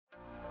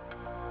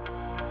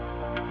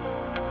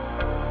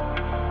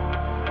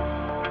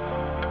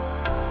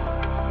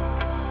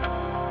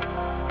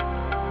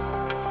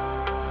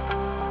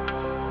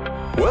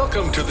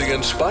Welcome to the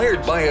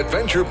Inspired by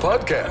Adventure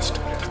podcast,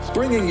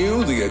 bringing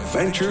you the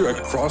adventure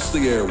across the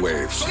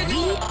airwaves.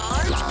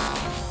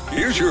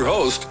 Here's your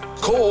host,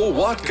 Cole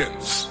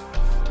Watkins.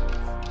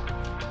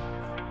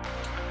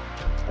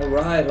 All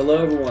right.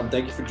 Hello, everyone.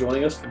 Thank you for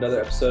joining us for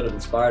another episode of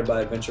Inspired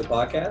by Adventure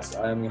podcast.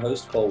 I am your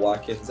host, Cole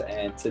Watkins,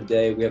 and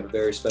today we have a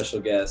very special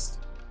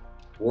guest,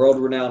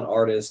 world-renowned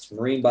artist,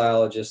 marine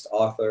biologist,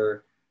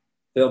 author,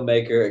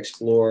 filmmaker,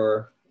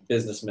 explorer,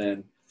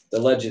 businessman, the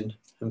legend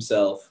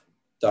himself,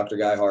 Dr.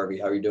 Guy Harvey.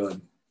 How are you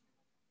doing?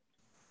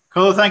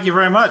 Cool. Thank you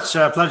very much.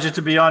 Pleasure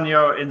to be on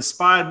your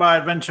Inspired by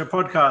Adventure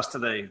podcast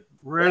today.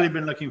 Really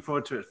been looking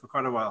forward to it for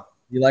quite a while.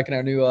 You liking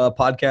our new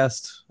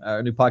podcast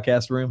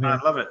room here?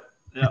 I love it.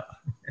 Yeah.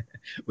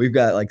 We've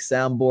got like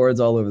soundboards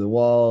all over the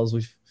walls.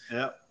 We've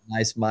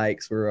nice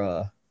mics.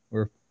 We're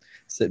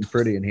sitting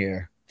pretty in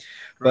here.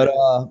 Right.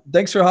 But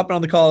thanks for hopping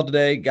on the call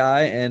today,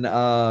 Guy. And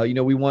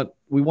we want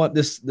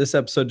this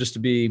episode just to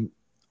be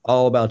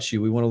all about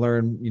you. We want to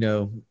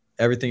learn,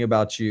 everything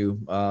about you.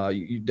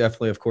 You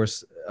definitely, of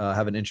course,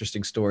 have an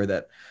interesting story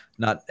that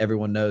not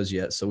everyone knows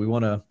yet. So we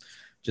want to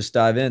just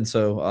dive in.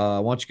 So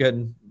why don't you go ahead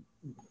and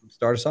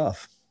start us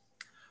off?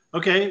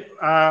 Okay.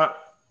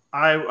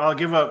 I'll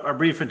give a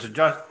brief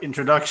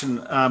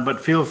introduction,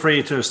 but feel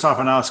free to stop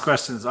and ask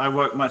questions. I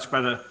work much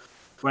better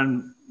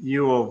when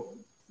you or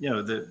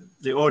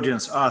the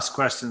audience ask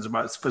questions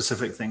about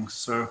specific things.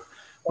 So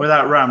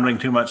without rambling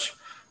too much.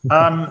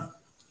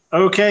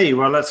 Okay,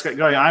 well, let's get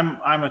going.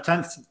 I'm a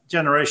 10th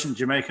generation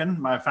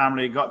Jamaican. My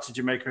family got to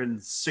Jamaica in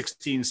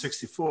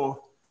 1664,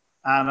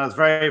 and I was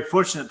very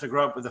fortunate to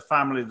grow up with a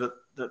family that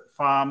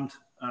farmed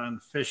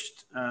and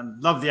fished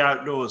and loved the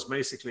outdoors,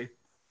 basically.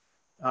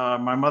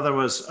 My mother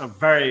was a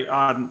very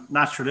ardent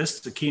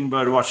naturalist, a keen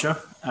bird watcher,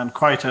 and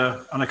quite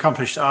an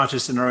accomplished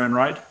artist in her own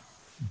right.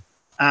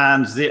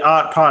 And the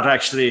art part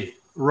actually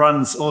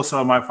runs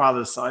also on my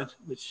father's side,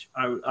 which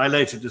I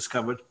later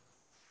discovered.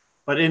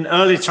 But in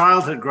early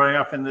childhood, growing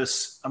up in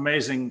this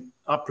amazing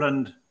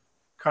upland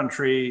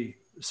country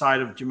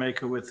side of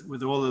Jamaica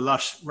with all the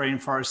lush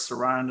rainforests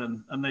around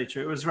and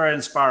nature, it was very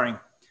inspiring.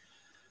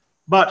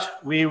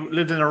 But we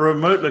lived in a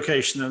remote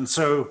location, and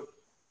so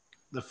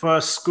the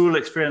first school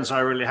experience I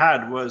really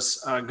had was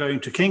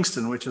going to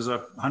Kingston, which is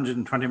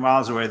 120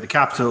 miles away, the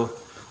capital,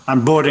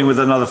 and boarding with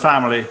another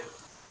family.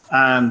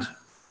 And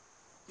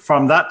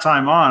from that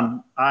time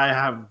on, I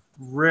have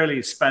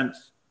really spent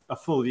a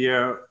full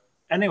year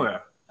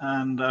anywhere.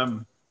 And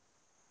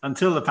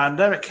until the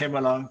pandemic came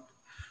along,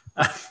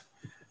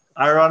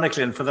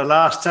 ironically, and for the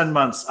last 10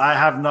 months, I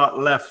have not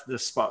left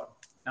this spot.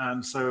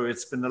 And so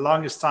it's been the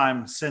longest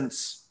time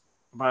since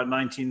about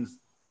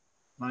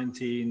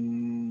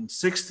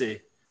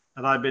 1960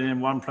 that I've been in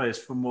one place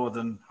for more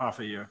than half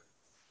a year.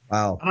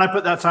 Wow. And I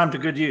put that time to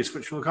good use,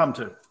 which we'll come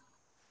to.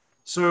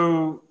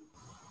 So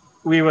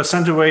we were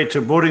sent away to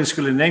boarding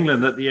school in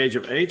England at the age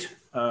of 8.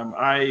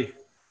 I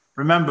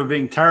remember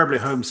being terribly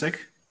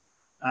homesick.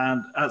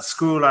 And at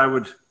school, I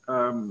would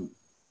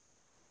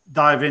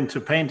dive into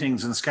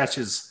paintings and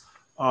sketches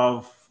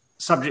of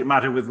subject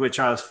matter with which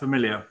I was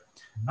familiar.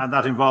 And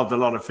that involved a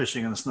lot of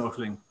fishing and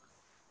snorkeling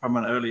from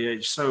an early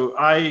age. So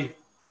I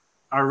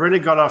really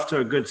got off to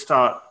a good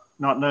start,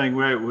 not knowing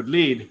where it would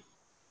lead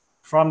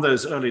from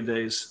those early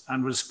days,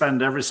 and would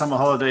spend every summer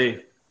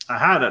holiday I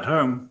had at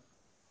home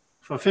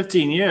for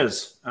 15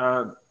 years,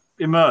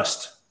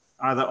 immersed,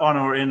 either on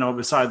or in or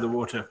beside the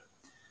water,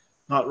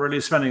 not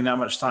really spending that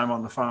much time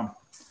on the farm.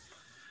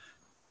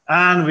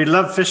 And we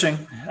loved fishing.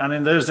 And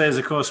in those days,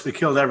 of course, we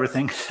killed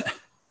everything.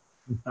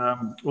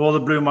 All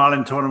the blue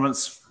marlin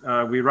tournaments,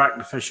 we racked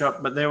the fish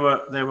up, but they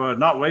were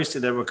not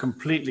wasted. They were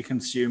completely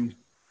consumed.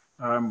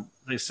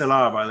 They still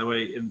are, by the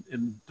way,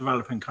 in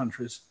developing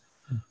countries.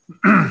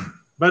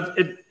 But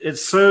it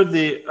sowed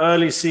the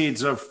early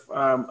seeds of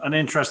an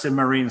interest in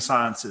marine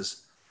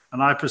sciences.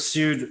 And I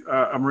pursued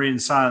a marine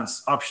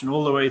science option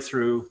all the way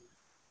through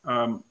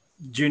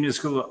junior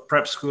school,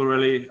 prep school,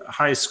 really,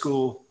 high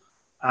school,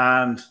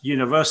 and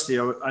university.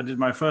 I did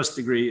my first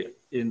degree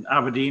in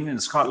Aberdeen in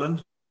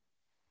Scotland,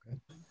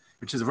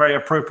 which is very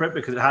appropriate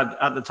because it had,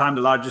 at the time,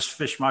 the largest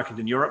fish market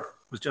in Europe.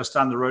 It was just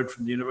down the road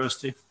from the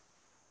university.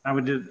 And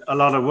we did a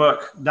lot of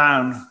work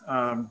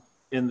down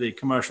in the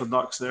commercial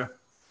docks there.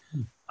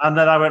 And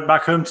then I went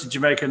back home to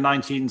Jamaica in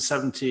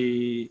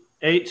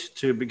 1978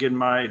 to begin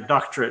my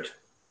doctorate,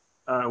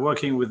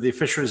 working with the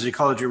Fisheries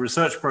Ecology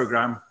Research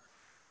Program,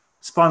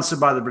 sponsored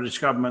by the British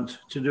government,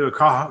 to do a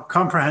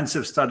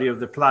comprehensive study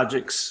of the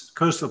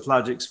coastal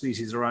pelagic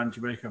species around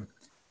Jamaica.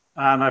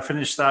 And I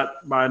finished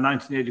that by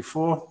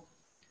 1984.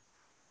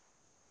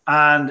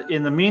 And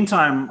in the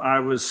meantime,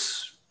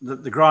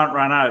 the grant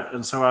ran out.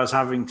 And so I was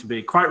having to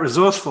be quite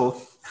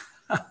resourceful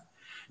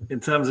in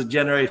terms of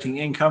generating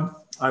income.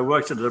 I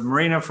worked at a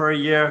marina for a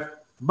year,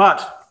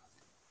 but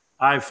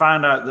I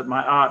found out that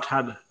my art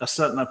had a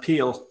certain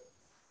appeal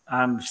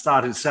and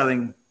started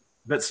selling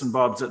bits and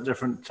bobs at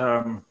different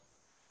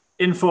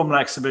informal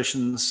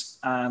exhibitions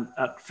and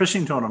at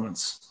fishing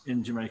tournaments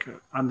in Jamaica,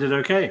 and did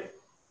okay.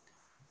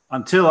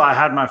 Until I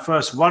had my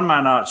first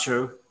one-man art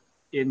show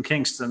in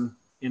Kingston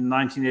in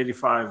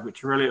 1985,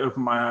 which really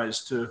opened my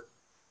eyes to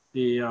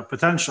the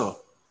potential.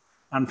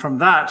 And from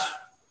that,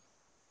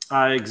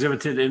 I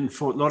exhibited in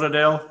Fort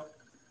Lauderdale,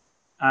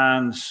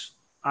 and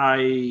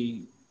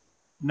I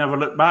never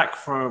looked back.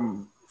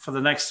 For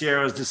the next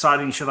year, I was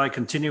deciding, should I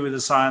continue with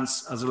the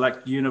science as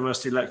a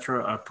university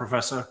lecturer, a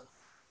professor,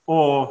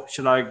 or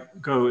should I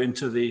go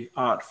into the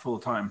art full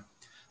time?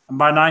 And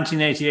by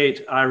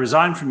 1988, I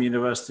resigned from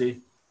university,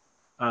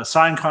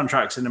 signed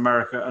contracts in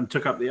America, and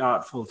took up the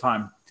art full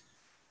time.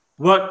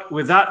 Worked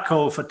with that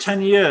Cole for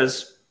 10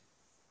 years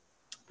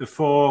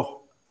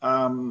before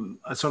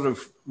I sort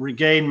of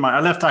I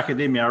left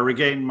academia. I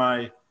regained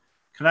my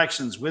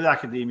connections with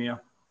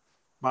academia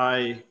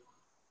by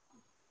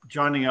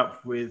joining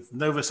up with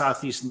Nova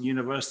Southeastern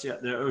University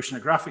at their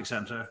Oceanographic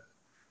Center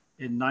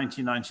in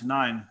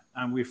 1999,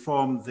 and we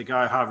formed the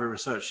Guy Harvey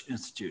Research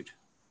Institute.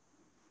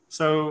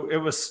 So it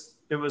was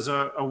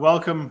a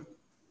welcome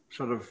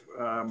sort of,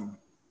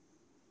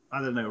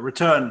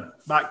 return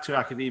back to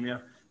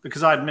academia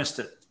because I'd missed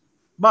it.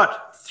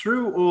 But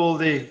through all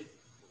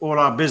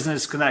our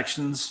business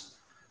connections,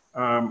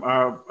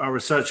 our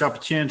research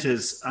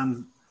opportunities,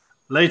 and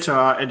later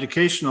our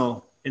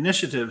educational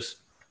initiatives,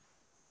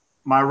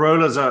 my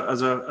role as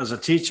a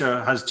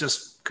teacher has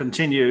just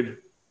continued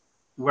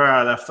where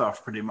I left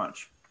off pretty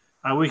much.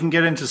 We can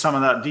get into some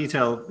of that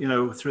detail,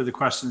 through the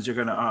questions you're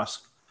going to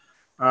ask.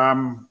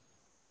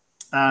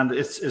 And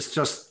it's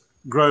just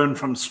grown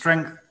from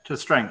strength to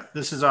strength.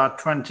 This is our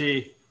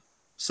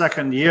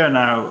 22nd year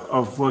now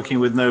of working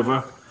with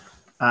Nova,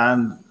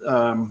 and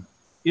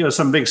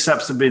some big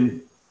steps have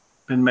been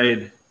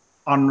made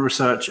on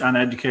research and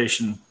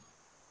education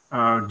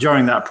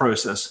during that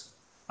process.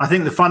 I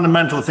think the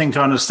fundamental thing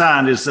to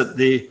understand is that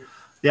the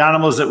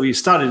animals that we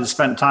studied and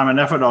spent time and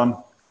effort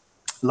on,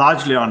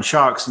 largely on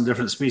sharks and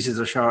different species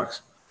of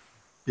sharks,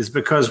 is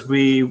because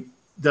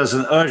there's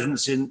an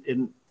urgency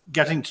in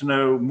getting to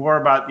know more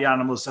about the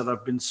animals that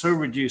have been so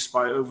reduced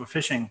by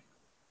overfishing,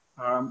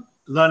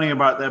 learning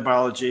about their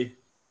biology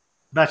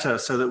better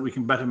so that we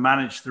can better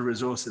manage the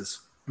resources,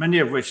 many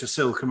of which are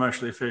still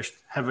commercially fished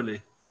heavily.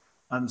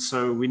 And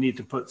so we need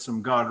to put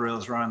some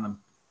guardrails around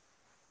them.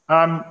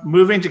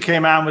 Moving to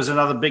Cayman was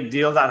another big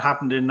deal. That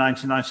happened in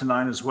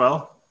 1999 as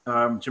well.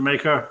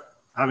 Jamaica,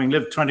 having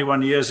lived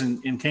 21 years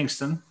in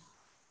Kingston,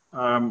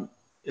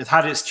 it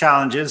had its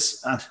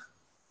challenges. And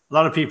a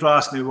lot of people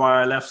ask me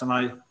why I left. And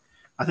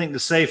I think the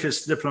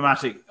safest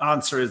diplomatic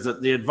answer is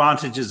that the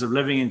advantages of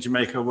living in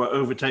Jamaica were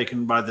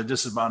overtaken by the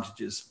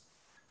disadvantages.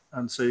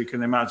 And so you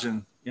can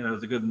imagine,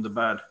 the good and the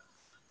bad.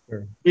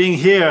 Sure. Being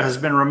here has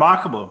been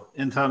remarkable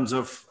in terms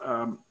of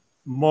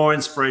more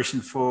inspiration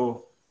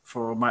for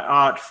my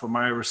art, for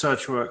my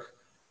research work,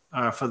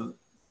 for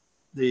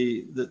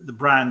the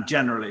brand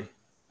generally.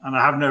 And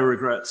I have no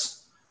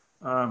regrets,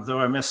 though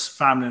I miss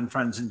family and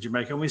friends in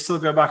Jamaica, and we still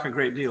go back a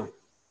great deal.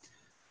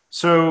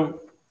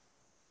 So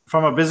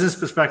from a business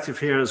perspective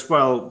here as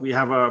well, we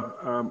have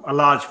a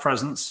large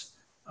presence,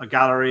 a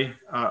gallery,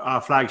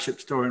 our flagship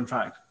store, in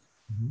fact.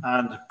 Mm-hmm.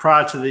 And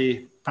prior to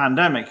the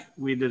pandemic,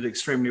 we did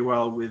extremely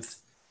well with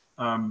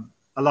a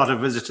lot of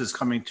visitors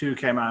coming to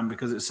Cayman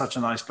because it's such a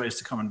nice place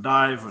to come and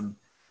dive and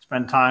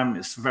spend time.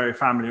 It's very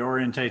family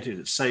orientated.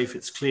 It's safe.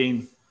 It's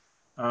clean,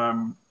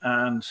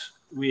 and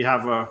we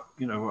have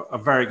a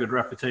very good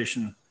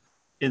reputation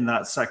in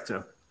that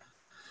sector.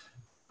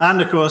 And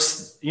of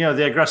course,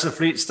 the aggressive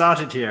fleet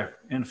started here.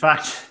 In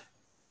fact,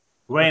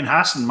 Wayne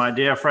Hassan, my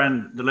dear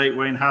friend, the late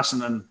Wayne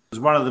Hassan, and was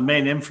one of the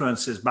main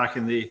influences back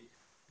in the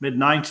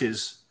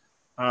mid-90s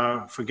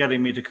for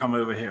getting me to come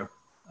over here.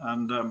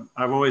 And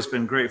I've always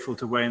been grateful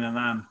to Wayne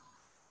and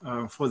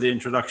Anne for the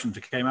introduction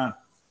to Cayman.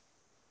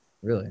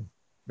 Really?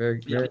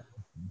 Very.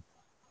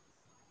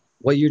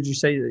 What year did you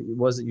say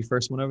was it you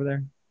first went over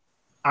there?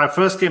 I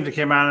first came to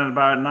Cayman in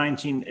about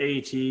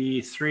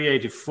 1983,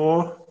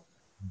 84.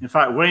 In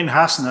fact, Wayne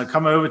Hassan had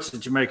come over to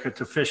Jamaica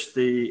to fish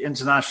the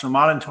International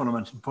Marlin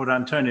Tournament in Port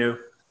Antonio.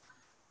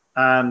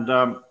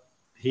 And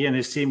he and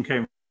his team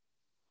came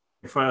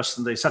first,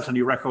 and they set a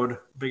new record,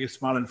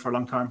 biggest marlin for a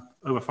long time,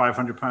 over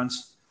 500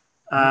 pounds.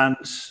 And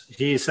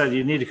he said,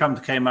 you need to come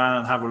to Cayman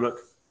and have a look.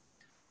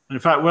 And in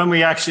fact, when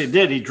we actually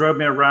did, he drove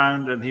me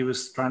around and he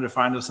was trying to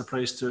find us a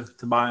place to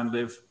buy and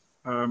live.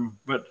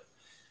 But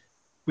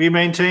we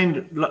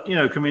maintained,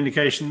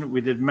 communication.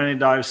 We did many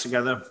dives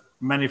together,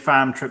 many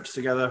fam trips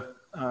together.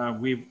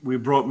 We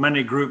brought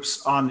many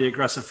groups on the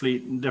aggressive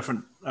fleet in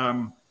different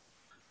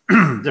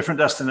different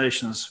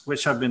destinations,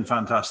 which have been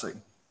fantastic.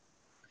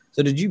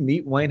 So did you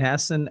meet Wayne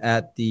Hassan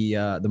at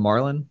the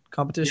Marlin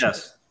competition?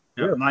 Yes,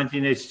 yeah,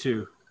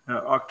 1982,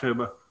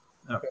 October.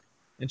 Yeah. Okay.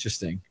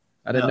 Interesting.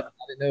 I didn't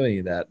know any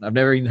of that. I've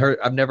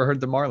never heard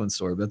the Marlin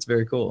story, but that's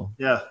very cool.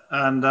 Yeah,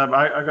 and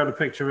I got a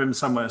picture of him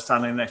somewhere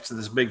standing next to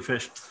this big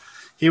fish.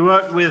 He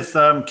worked with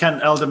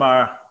Kent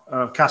Eldemar,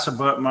 Casa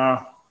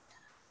Burtmar,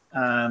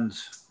 and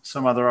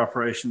some other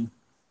operation.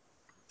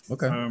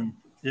 Okay.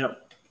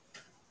 Yep.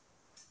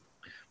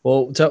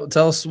 Well,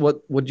 tell us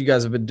what you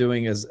guys have been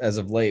doing as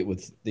of late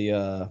with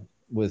the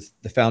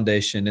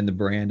foundation and the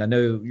brand. I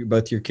know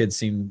both your kids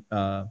seem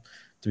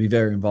be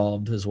very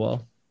involved as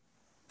well.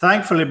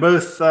 Thankfully,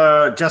 both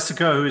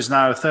Jessica, who is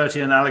now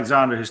 30, and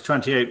Alexander, who's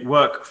 28,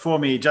 work for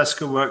me.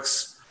 Jessica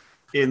works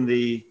in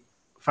the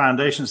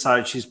foundation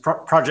side. She's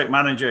project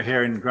manager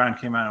here in Grand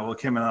Cayman, or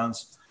Cayman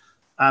Islands.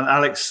 And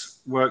Alex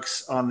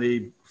works on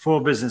the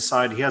for-business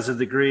side. He has a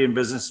degree in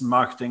business and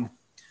marketing.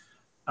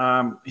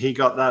 He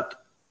got that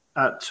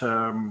at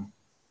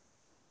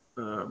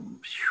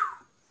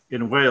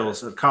in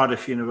Wales at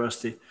Cardiff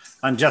University.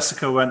 And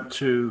Jessica went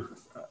to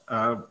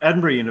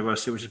Edinburgh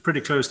University, which is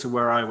pretty close to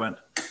where I went.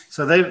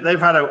 So they've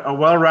had a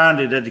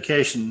well-rounded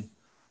education.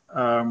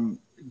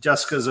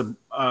 Jessica's a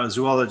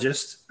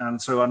zoologist, and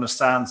so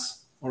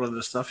understands all of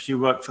this stuff. She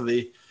worked for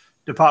the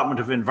Department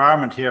of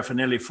Environment here for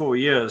nearly 4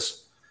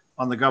 years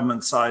on the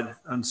government side,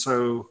 and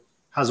so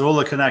has all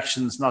the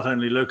connections, not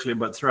only locally,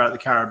 but throughout the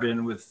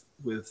Caribbean with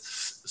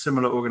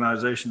similar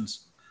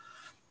organizations,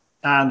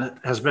 and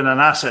has been an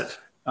asset.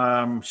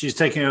 She's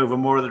taking over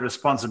more of the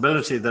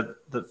responsibility that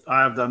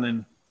I have done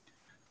in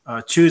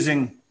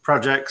choosing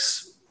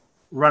projects,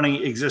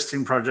 running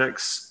existing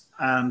projects,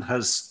 and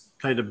has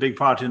played a big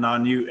part in our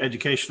new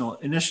educational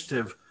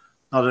initiative,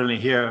 not only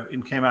here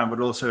in Cayman, but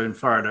also in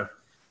Florida.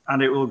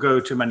 And it will go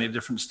to many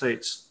different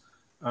states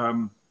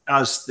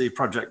as the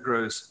project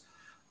grows.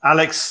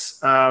 Alex,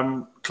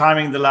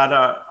 climbing the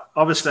ladder,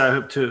 obviously I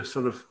hope to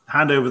sort of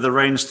hand over the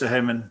reins to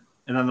him in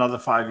another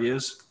 5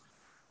 years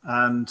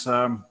and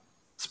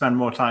spend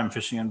more time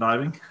fishing and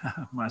diving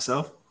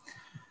myself.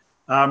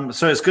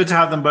 So it's good to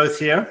have them both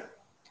here.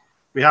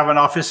 We have an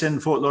office in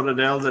Fort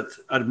Lauderdale that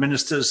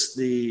administers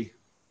the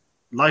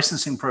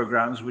licensing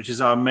programs, which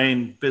is our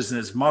main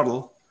business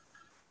model,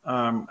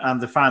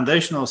 and the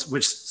foundational,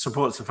 which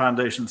supports the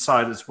foundation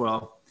side as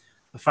well.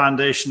 The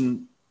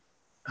foundation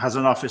has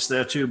an office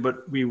there too,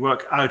 but we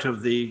work out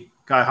of the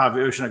Guy Harvey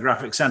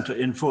Oceanographic Center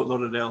in Fort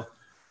Lauderdale,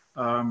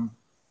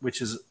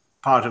 which is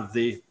part of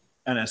the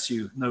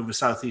NSU, Nova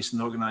Southeastern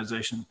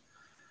Organization.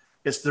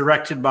 It's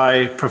directed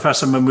by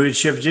Professor Mahmood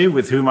Shivji,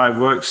 with whom I've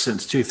worked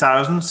since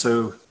 2000,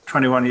 so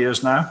 21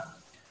 years now.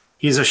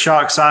 He's a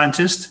shark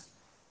scientist,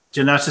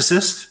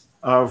 geneticist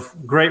of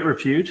great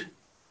repute,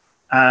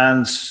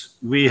 and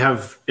we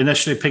have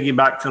initially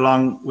piggybacked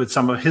along with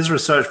some of his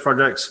research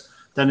projects,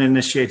 then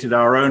initiated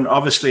our own,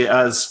 obviously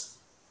as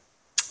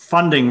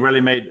funding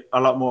really made a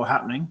lot more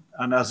happening,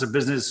 and as the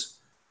business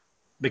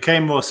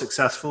became more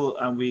successful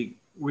and we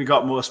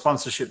got more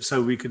sponsorship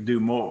so we could do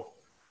more.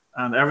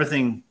 And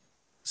everything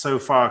so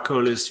far,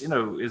 Cole, is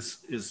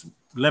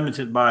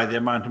limited by the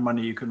amount of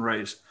money you can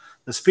raise.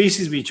 The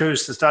species we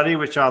chose to study,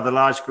 which are the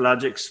large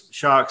pelagics,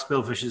 sharks,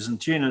 billfishes,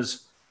 and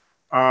tunas,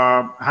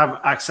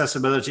 have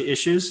accessibility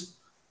issues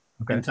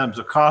in terms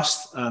of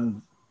cost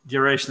and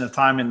duration of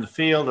time in the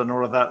field and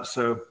all of that.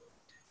 So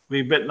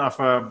we've bitten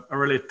off a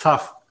really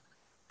tough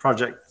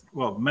project,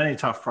 well, many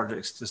tough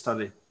projects to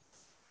study.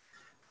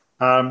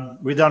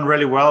 We've done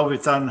really well.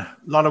 We've done a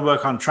lot of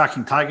work on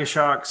tracking tiger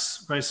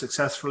sharks very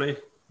successfully.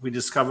 We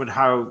discovered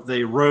how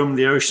they roam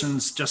the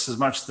oceans just as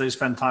much as they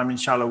spend time in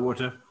shallow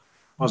water.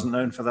 Wasn't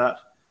known for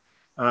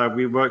that.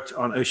 We worked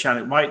on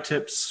oceanic white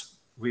tips.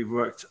 We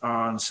worked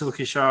on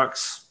silky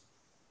sharks,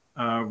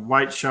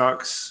 white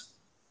sharks.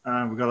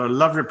 We've got a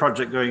lovely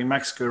project going in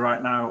Mexico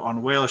right now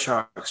on whale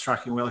sharks,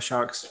 tracking whale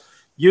sharks,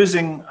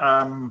 using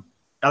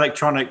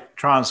electronic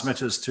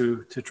transmitters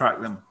to track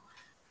them.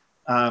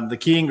 The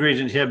key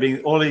ingredient here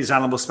being all these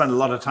animals spend a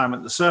lot of time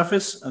at the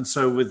surface. And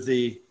so with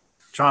the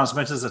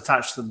transmitters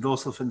attached to the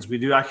dorsal fins, we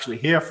do actually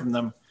hear from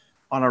them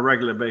on a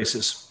regular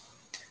basis.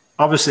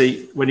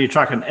 Obviously, when you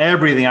track an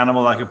air-breathing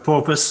animal like a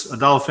porpoise, a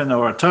dolphin,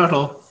 or a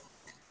turtle,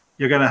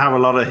 you're going to have a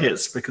lot of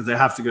hits because they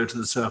have to go to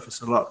the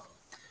surface a lot.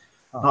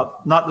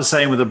 Not the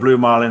same with a blue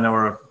marlin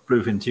or a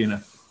bluefin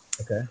tuna.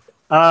 Okay.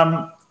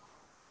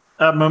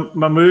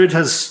 Mahmood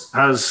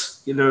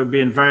has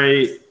been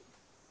very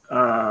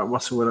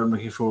what's the word I'm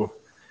looking for?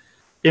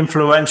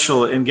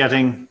 Influential in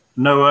getting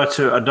NOAA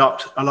to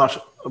adopt a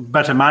lot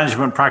better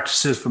management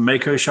practices for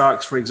mako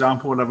sharks, for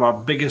example. One of our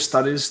biggest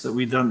studies that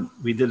we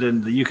did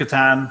in the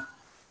Yucatan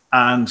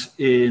and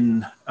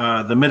in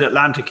the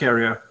mid-Atlantic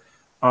area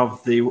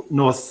of the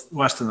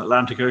northwestern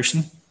Atlantic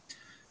Ocean.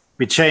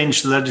 We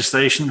changed the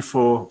legislation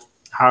for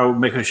how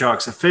mako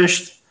sharks are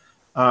fished,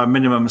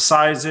 minimum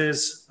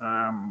sizes,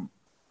 and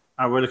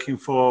we're looking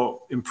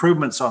for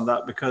improvements on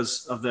that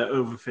because of their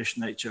overfished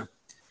nature.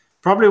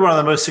 Probably one of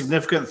the most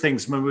significant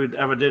things Mahmood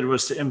ever did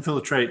was to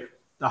infiltrate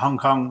the Hong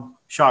Kong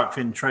shark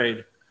fin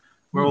trade,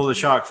 where all the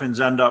shark fins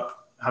end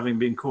up having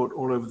been caught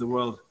all over the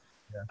world.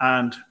 Yeah.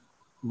 And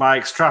by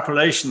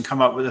extrapolation,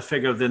 come up with a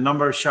figure of the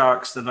number of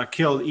sharks that are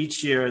killed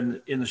each year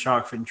in the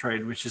shark fin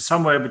trade, which is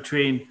somewhere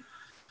between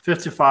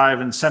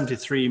 55 and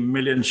 73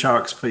 million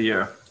sharks per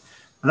year.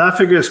 And that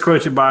figure is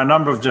quoted by a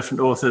number of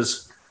different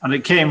authors, and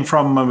it came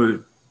from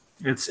Mahmood.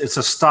 It's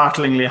a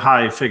startlingly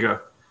high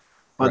figure,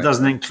 but It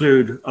doesn't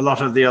include a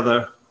lot of the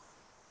other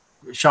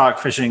shark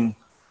fishing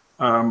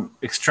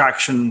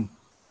extraction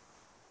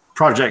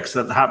projects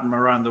that happen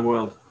around the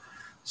world.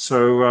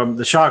 So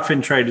the shark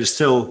fin trade is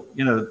still,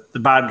 the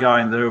bad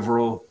guy in the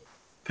overall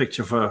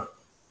picture for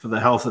the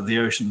health of the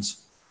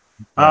oceans.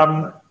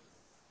 And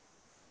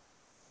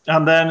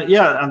then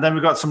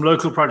we've got some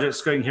local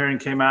projects going here in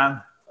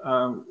Cayman.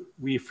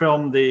 We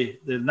filmed the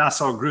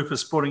Nassau group of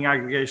sporting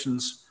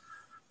aggregations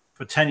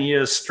for 10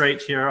 years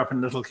straight here up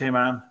in Little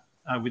Cayman.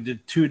 We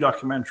did 2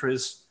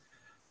 documentaries.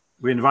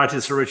 We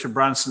invited Sir Richard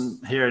Branson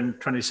here in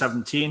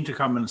 2017 to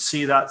come and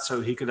see that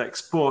so he could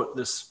export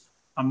this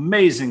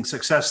amazing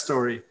success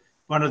story,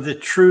 one of the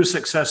true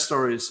success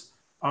stories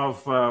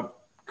of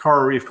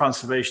coral reef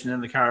conservation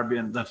in the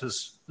Caribbean that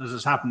has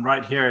happened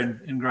right here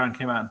in Grand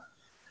Cayman.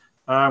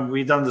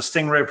 We've done the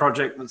Stingray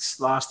project that's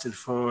lasted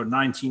for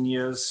 19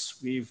 years.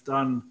 We've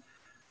done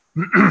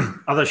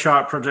other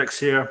shark projects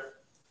here.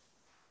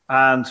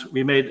 And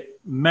we made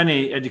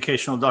many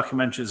educational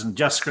documentaries, and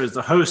Jessica is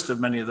the host of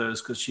many of those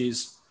because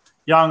she's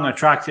young,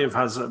 attractive,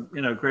 has a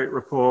great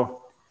rapport.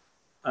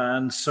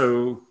 And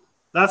so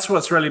that's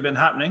what's really been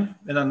happening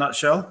in a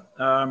nutshell.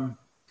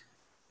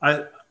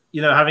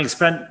 Having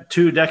spent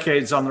 2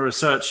 decades on the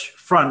research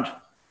front,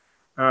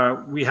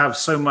 we have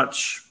so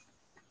much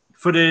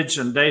footage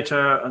and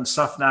data and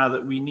stuff now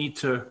that we need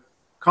to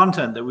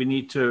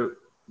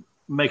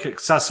make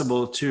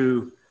accessible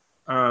to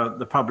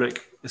the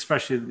public,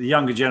 especially the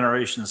younger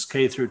generations,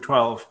 K through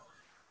 12.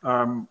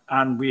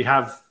 And we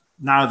have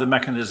now the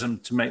mechanism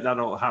to make that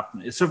all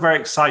happen. It's a very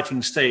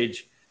exciting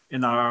stage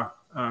in our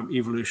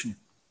evolution.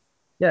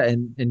 Yeah,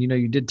 and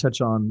you did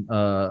touch on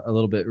a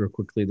little bit real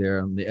quickly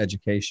there on the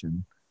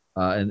education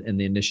and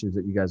the initiatives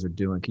that you guys are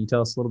doing. Can you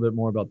tell us a little bit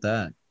more about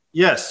that?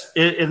 Yes.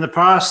 In the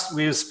past,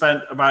 we've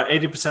spent about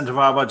 80% of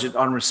our budget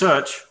on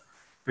research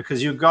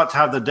because you've got to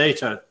have the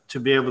data to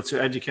be able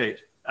to educate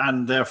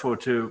and therefore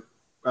to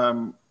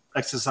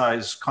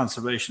exercise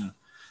conservation.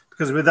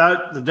 Because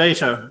without the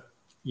data,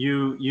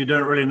 you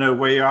don't really know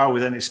where you are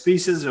with any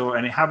species or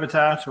any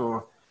habitat,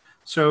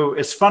 so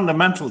it's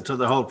fundamental to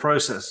the whole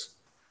process.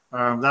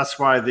 That's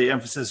why the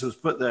emphasis was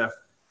put there.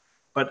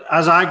 But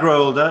as I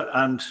grow older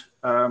and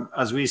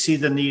as we see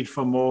the need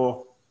for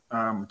more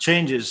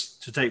changes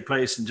to take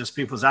place in just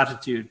people's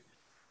attitude,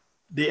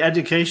 the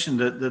education,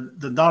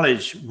 the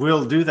knowledge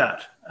will do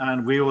that,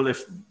 and we will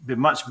be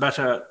much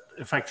better at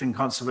affecting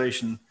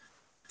conservation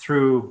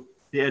through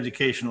the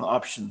educational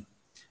option.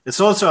 It's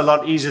also a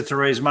lot easier to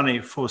raise money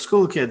for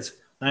school kids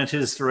than it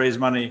is to raise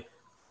money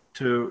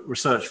to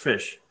research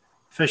fish.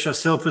 Fish are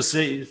still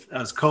perceived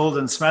as cold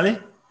and smelly,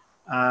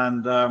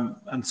 and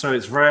so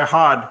it's very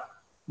hard,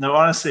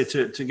 honestly,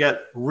 to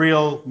get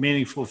real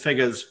meaningful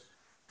figures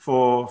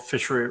for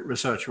fishery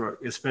research work.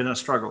 It's been a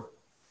struggle.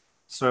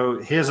 So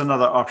here's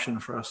another option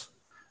for us.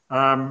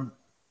 And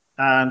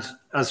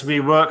as we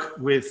work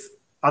with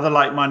other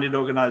like-minded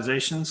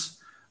organizations,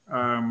 there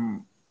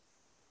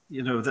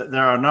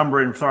are a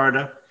number in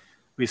Florida.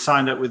 We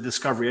signed up with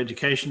Discovery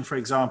Education, for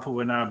example.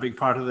 We're now a big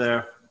part of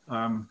their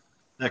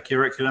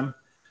curriculum.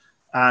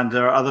 And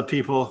there are other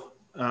people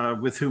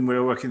with whom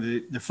we're working,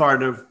 the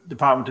Florida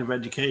Department of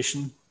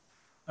Education,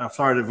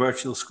 Florida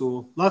Virtual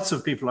School, lots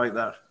of people like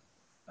that.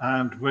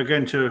 And we're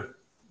going to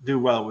do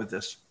well with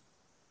this.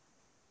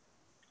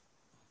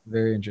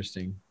 Very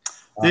interesting.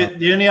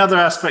 The only other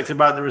aspect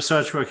about the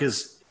research work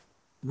is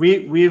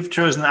we've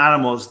chosen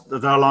animals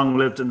that are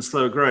long-lived and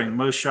slow-growing.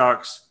 Most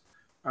sharks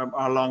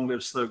are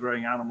long-lived,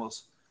 slow-growing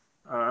animals.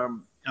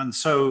 And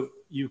so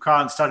you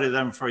can't study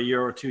them for a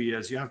year or 2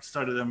 years. You have to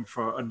study them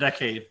for a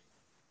decade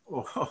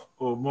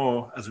or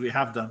more, as we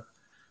have done,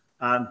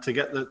 and to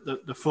get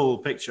the full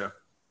picture.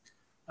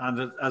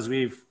 And as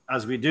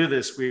we do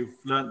this, we've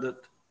learned that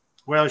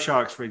whale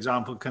sharks, for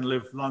example, can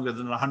live longer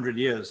than 100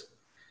 years.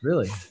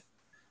 Really?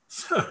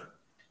 So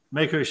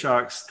mako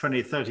sharks,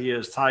 20, 30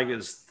 years,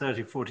 tigers,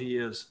 30, 40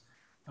 years,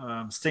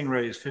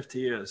 stingrays, 50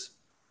 years.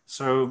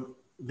 So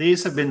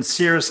these have been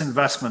serious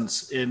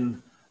investments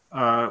in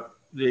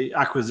the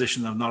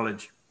acquisition of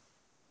knowledge.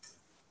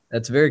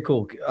 That's very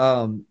cool.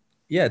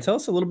 Yeah, tell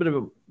us a little bit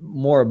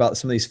more about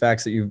some of these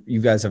facts that you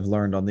guys have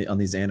learned on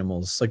these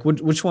animals. Like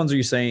which ones are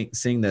you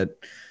seeing that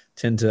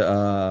tend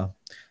to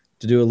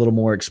do a little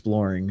more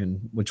exploring,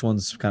 and which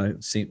ones kind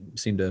of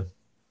seem to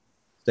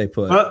stay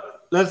put? Well,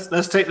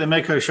 let's take the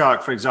mako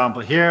shark, for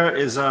example. Here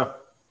is a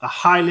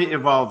highly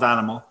evolved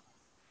animal.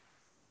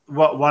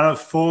 One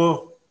of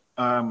 4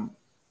 in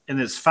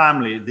its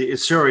family, the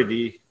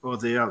Isuridae, or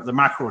the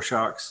mackerel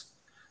sharks.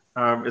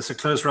 It's a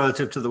close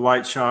relative to the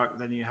white shark.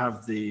 Then you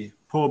have the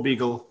poor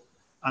beagle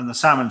and the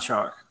salmon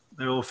shark.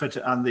 They all fit,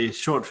 and the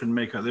short fin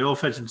mako. They all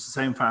fit into the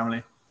same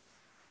family.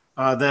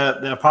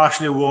 They're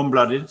partially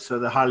warm-blooded, so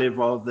they're highly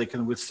evolved. They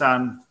can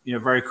withstand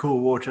very cool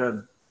water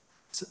and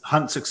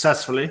hunt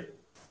successfully,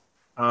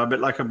 a bit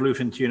like a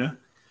bluefin tuna.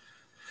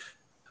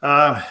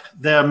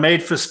 They're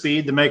made for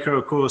speed. The mako,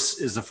 of course,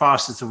 is the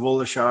fastest of all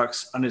the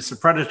sharks, and it's a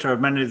predator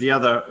of many of the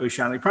other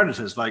oceanic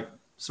predators like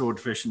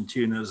swordfish and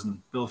tunas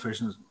and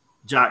billfish and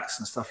jacks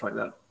and stuff like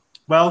that.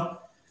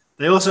 Well,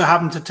 they also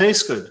happen to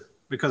taste good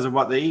because of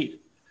what they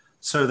eat.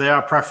 So they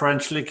are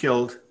preferentially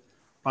killed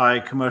by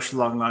commercial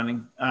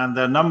longlining, and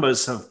their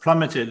numbers have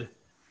plummeted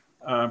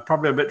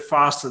probably a bit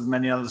faster than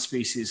many other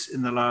species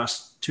in the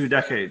last 2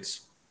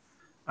 decades.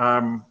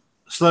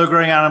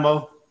 Slow-growing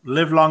animal,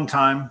 live long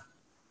time,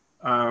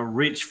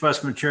 reach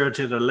first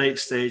maturity at a late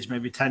stage,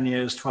 maybe 10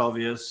 years, 12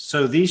 years.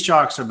 So these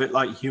sharks are a bit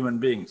like human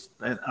beings,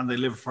 and they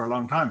live for a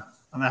long time,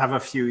 and they have a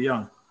few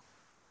young.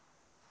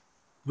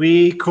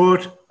 We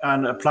caught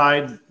and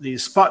applied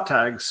these spot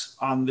tags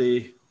on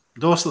the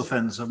dorsal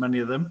fins of many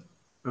of them,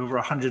 over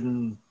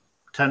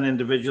 110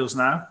 individuals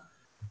now,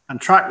 and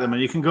track them.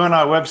 And you can go on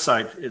our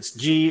website, it's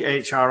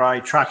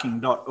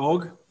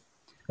ghritracking.org,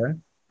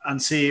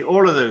 and see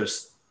all of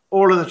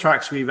the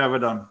tracks we've ever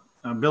done.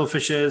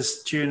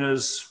 Billfishes,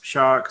 tunas,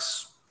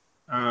 sharks,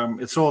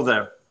 it's all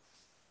there.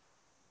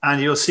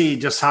 And you'll see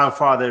just how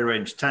far they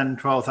range. 10,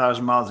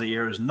 12,000 miles a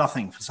year is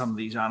nothing for some of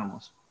these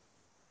animals.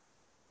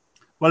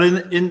 Well,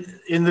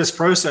 in this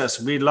process,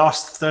 we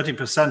lost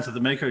 30% of the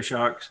mako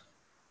sharks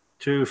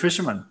to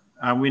fishermen.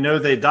 And we know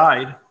they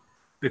died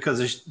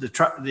because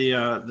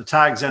the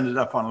tags ended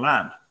up on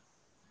land.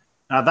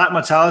 Now, that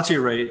mortality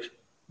rate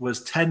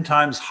was 10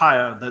 times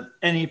higher than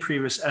any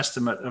previous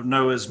estimate of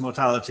NOAA's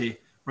mortality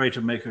rate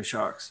of mako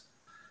sharks.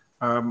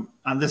 And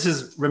this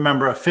is,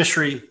 remember, a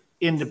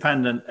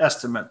fishery-independent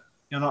estimate.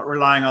 You're not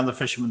relying on the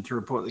fishermen to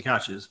report the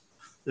catches.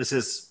 This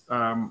is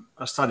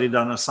a study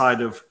done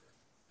aside of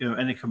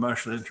any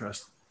commercial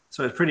interest.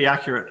 So it's pretty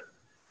accurate.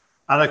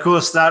 And of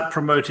course, that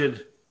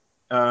promoted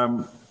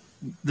the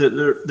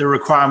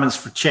requirements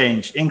for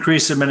change.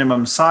 Increase the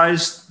minimum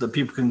size that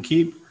people can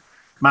keep,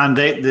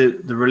 mandate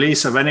the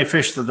release of any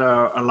fish that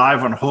are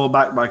alive on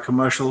haulback by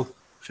commercial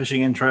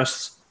fishing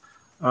interests.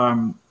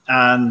 And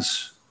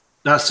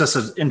that's just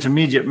an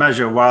intermediate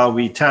measure while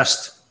we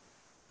test,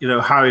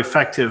 how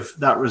effective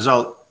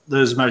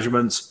those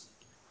measurements,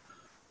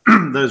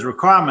 those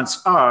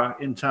requirements are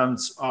in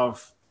terms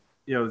of,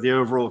 the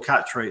overall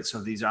catch rates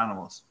of these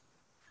animals.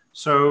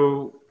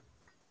 So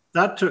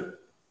that took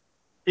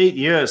 8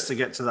 years to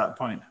get to that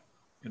point,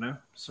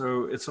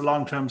 so it's a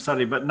long-term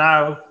study, but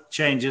now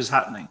change is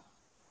happening.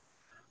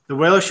 The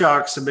whale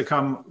sharks have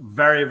become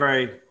very,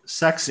 very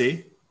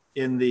sexy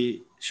in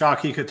the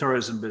shark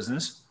ecotourism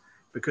business,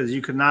 because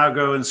you can now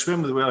go and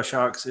swim with whale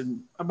sharks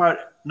in about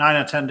 9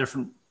 or 10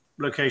 different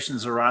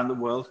locations around the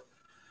world,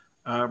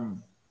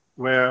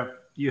 where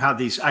you have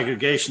these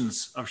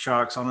aggregations of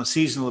sharks on a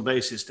seasonal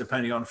basis,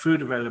 depending on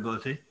food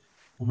availability.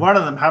 One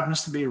of them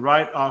happens to be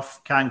right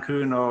off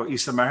Cancun or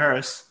Isla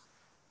Mujeres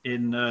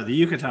in the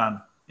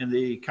Yucatan in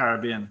the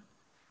Caribbean.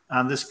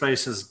 And this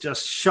place has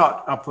just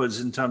shot upwards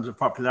in terms of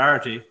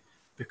popularity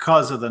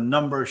because of the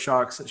number of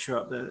sharks that show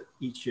up there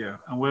each year.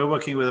 And we're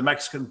working with a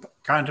Mexican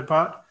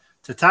counterpart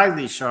to tag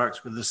these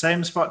sharks with the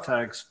same spot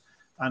tags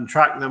and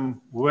track them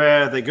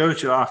where they go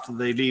to after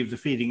they leave the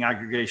feeding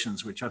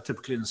aggregations, which are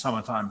typically in the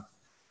summertime,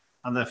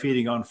 and they're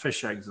feeding on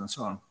fish eggs and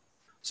so on.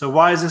 So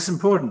why is this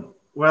important?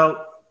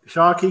 Well,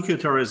 shark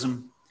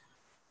ecotourism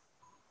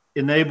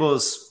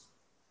enables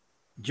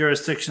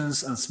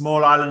jurisdictions and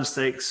small island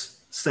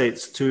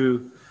states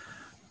to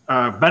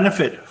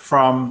benefit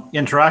from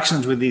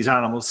interactions with these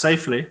animals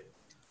safely,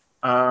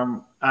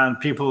 and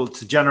people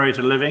to generate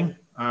a living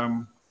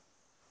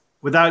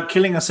without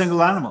killing a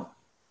single animal.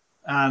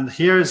 And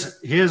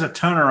here's a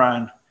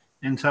turnaround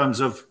in terms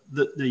of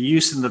the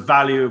use and the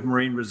value of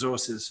marine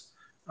resources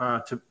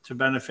to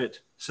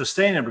benefit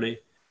sustainably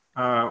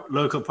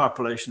local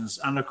populations.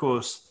 And of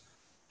course,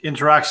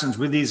 interactions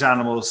with these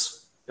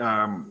animals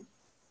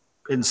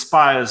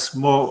inspires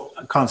more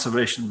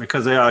conservation,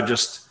 because they are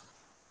just,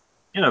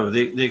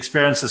 the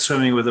experience of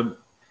swimming with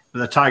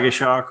a tiger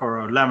shark or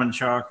a lemon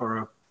shark or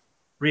a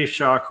reef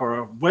shark or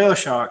a whale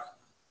shark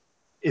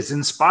is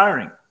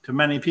inspiring to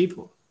many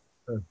people.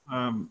 Sure.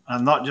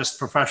 And not just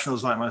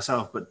professionals like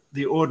myself, but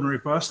the ordinary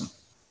person.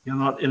 You're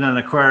not in an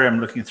aquarium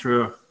looking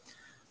through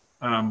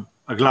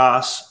a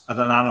glass at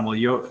an animal.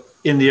 You're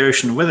in the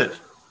ocean with it.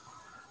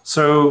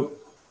 So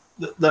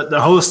the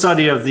whole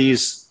study of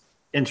these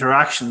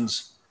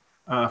interactions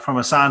from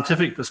a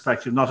scientific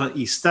perspective, not an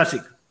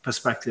aesthetic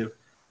perspective,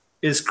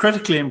 is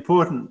critically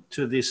important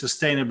to the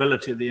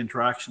sustainability of the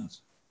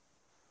interactions.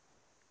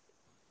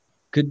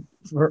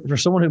 For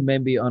someone who may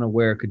be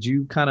unaware, could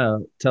you kind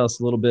of tell us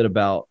a little bit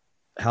about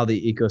how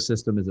the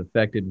ecosystem is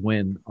affected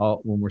when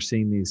we're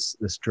seeing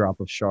this drop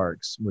of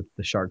sharks with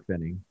the shark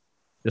finning,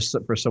 just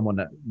for someone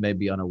that may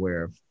be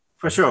unaware of?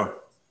 For sure.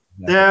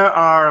 There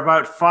are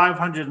about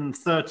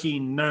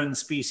 513 known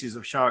species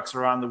of sharks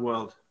around the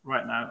world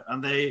right now,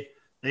 and they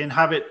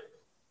inhabit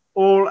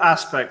all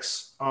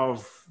aspects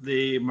of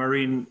the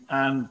marine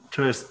and,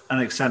 to an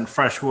extent,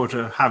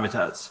 freshwater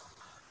habitats.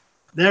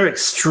 They're an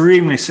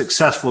extremely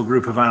successful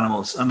group of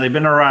animals, and they've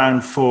been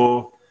around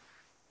for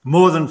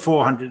more than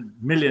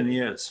 400 million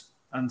years.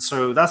 And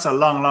so that's a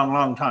long, long,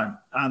 long time.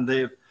 And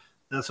their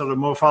sort of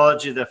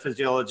morphology, their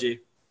physiology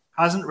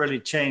hasn't really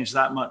changed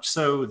that much.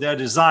 So their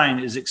design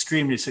is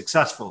extremely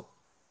successful.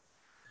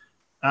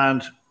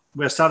 And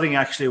we're studying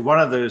actually one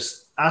of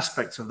those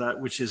aspects of that,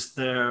 which is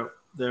their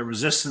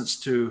resistance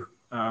to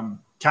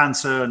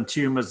cancer and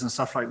tumors and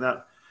stuff like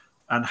that,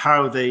 and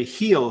how they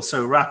heal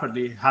so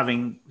rapidly,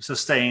 having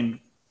sustained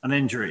an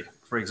injury,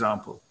 for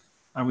example.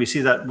 And we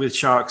see that with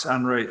sharks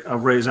and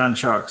rays and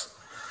sharks.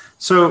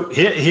 So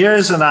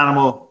here's an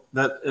animal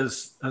that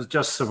has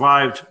just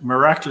survived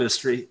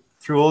miraculously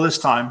through all this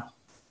time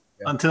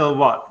until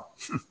what?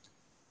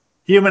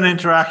 Human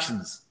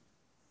interactions,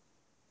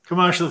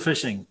 commercial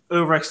fishing,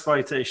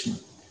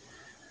 overexploitation.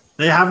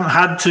 They haven't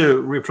had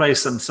to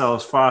replace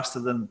themselves faster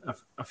than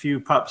a few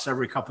pups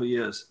every couple of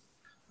years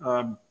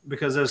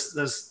because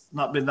there's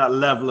not been that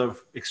level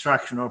of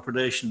extraction or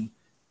predation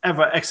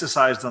ever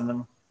exercised on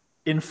them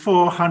in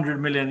 400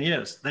 million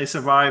years. They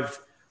survived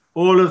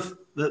all of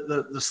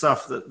the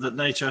stuff that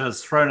nature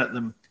has thrown at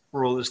them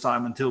for all this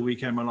time until we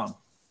came along.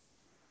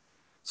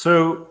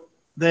 So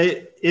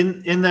they,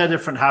 in their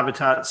different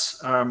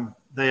habitats,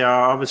 they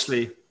are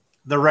obviously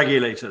the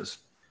regulators.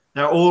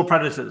 They're all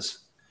predators.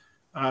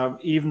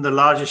 Even the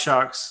larger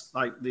sharks,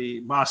 like the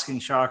basking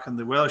shark and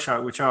the whale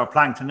shark, which are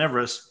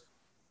planktonivorous,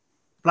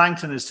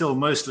 plankton is still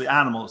mostly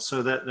animals,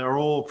 so that they're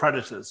all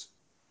predators.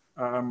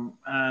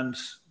 And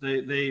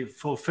they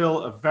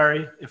fulfill a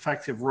very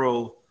effective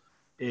role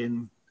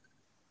in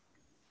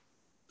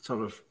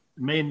sort of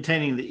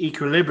maintaining the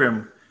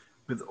equilibrium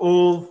with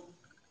all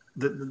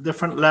the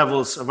different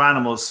levels of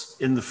animals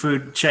in the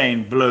food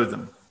chain below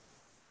them.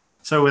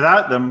 So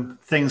without them,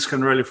 things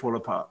can really fall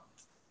apart.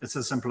 It's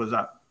as simple as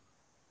that.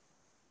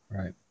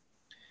 Right.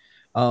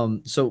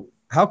 So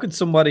how could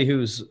somebody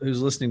who's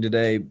listening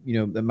today,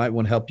 that might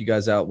want to help you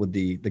guys out with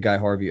the Guy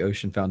Harvey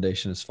Ocean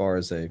Foundation as far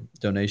as a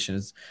donation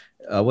is,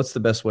 what's the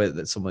best way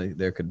that somebody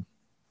there could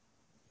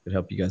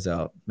help you guys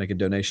out? Make a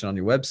donation on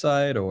your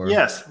website or?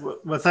 Yes.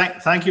 Well,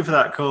 thank you for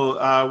that,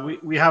 Cole.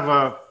 We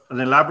have an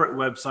elaborate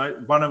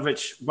website,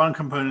 one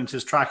component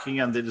is tracking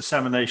and the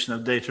dissemination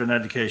of data and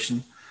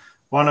education.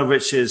 One of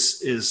which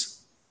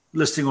is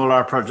listing all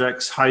our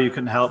projects, how you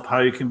can help, how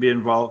you can be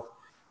involved.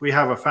 We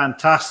have a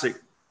fantastic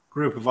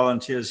group of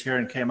volunteers here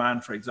in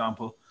Cayman, for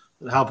example,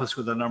 that help us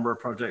with a number of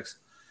projects.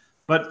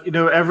 But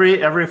every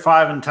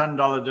 $5 and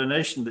 $10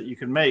 donation that you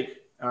can make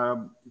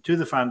to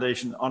the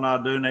foundation on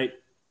our donate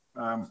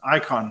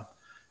icon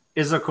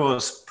is, of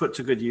course, put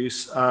to good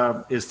use,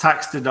 is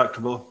tax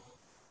deductible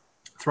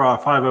through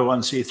our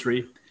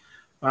 501c3,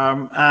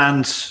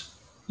 and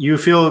you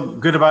feel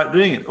good about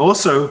doing it.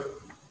 Also,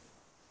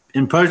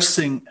 in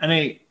purchasing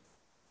any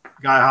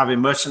Guy Harvey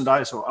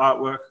merchandise or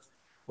artwork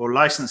or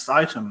licensed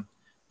item,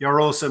 you're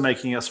also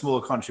making a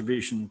small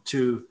contribution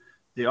to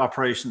the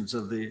operations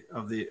of the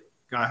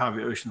Guy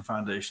Harvey Ocean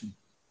Foundation.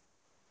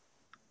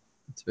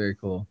 It's very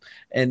cool,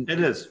 and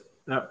it is.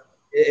 Yeah.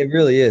 It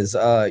really is.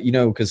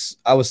 Because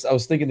I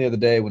was thinking the other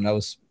day when I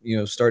was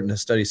starting to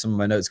study some of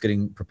my notes,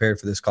 getting prepared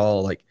for this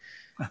call. Like,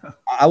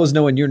 I was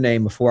knowing your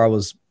name before I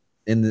was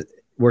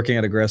working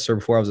at Aggressor,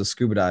 before I was a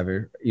scuba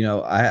diver.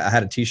 I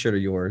had a T-shirt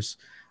of yours.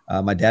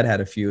 My dad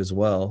had a few as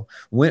well.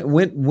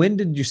 When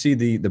did you see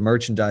the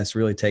merchandise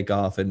really take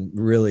off, and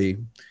really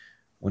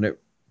when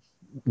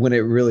it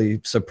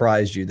really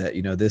surprised you that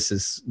this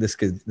is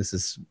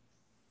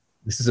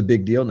a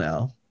big deal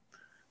now?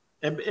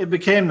 It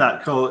became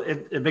that, Cole.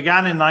 It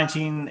began in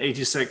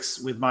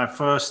 1986 with my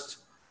first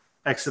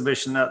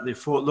exhibition at the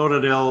Fort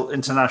Lauderdale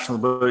International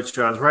Boat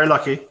Show. I was very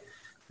lucky.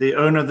 The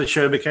owner of the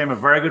show became a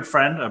very good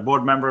friend, a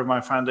board member of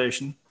my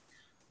foundation.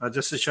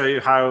 Just to show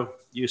you how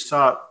you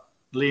start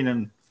lean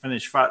and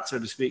finish fat, so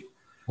to speak.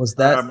 Was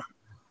that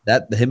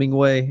the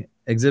Hemingway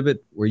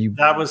exhibit?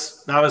 That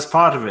was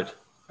part of it.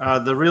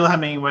 The real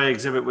Hemingway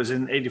exhibit was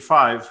in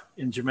 '85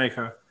 in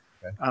Jamaica,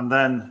 okay. And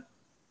then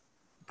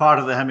part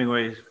of the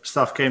Hemingway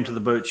stuff came to the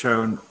boat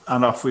show,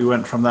 and off we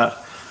went from that.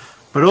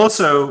 But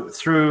also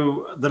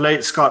through the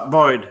late Scott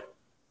Boyd,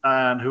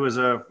 and who was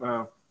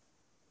a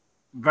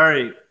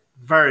very,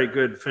 very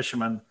good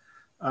fisherman,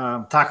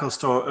 tackle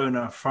store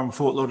owner from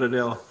Fort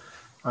Lauderdale.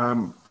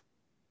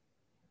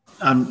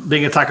 And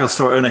being a tackle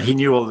store owner, he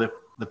knew all the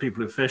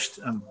people who fished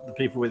and the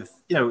people with,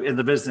 in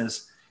the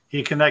business.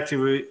 He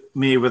connected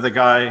me with a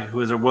guy who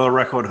was a world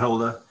record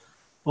holder,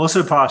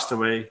 also passed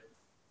away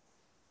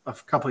a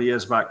couple of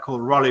years back,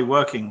 called Raleigh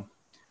Working,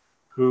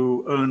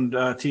 who owned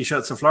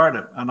T-Shirts of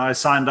Florida. And I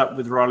signed up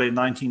with Raleigh in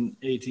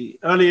 1980,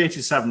 early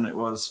 87 it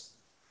was.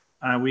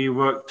 And we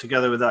worked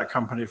together with that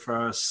company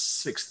for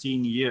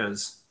 16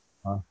 years.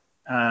 Wow.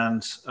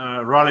 And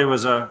Raleigh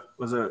was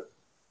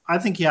I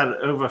think he had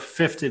over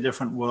 50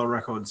 different world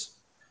records,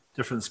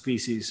 different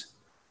species.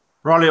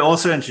 Raleigh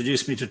also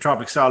introduced me to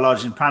Tropic Star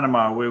Lodge in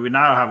Panama, where we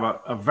now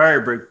have a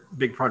very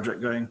big project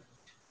going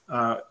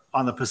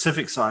on the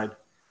Pacific side.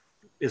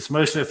 It's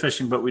mostly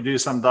fishing, but we do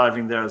some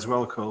diving there as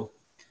well, Cole.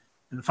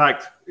 In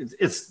fact,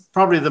 it's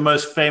probably the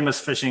most famous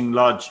fishing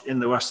lodge in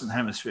the Western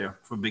Hemisphere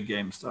for big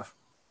game stuff.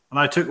 And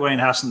I took Wayne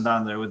Hassan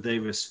down there with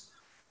Davis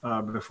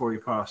before he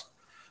passed.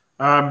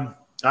 I've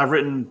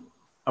written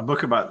a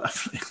book about that.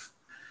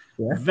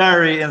 Yeah.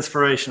 Very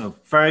inspirational,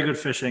 very good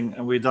fishing,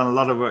 and we've done a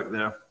lot of work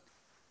there.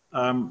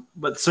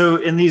 But so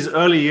in these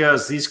early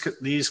years,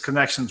 these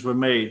connections were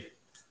made,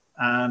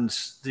 and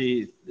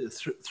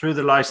through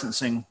the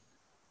licensing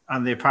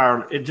and the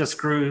apparel, it just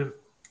grew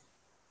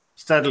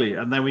steadily.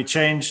 And then we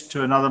changed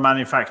to another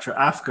manufacturer,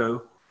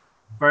 AFCO,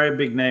 very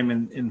big name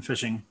in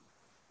fishing,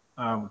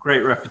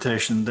 great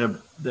reputation.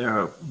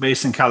 They're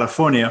based in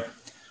California,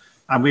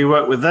 And we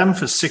worked with them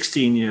for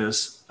 16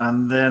 years.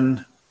 And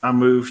then I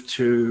moved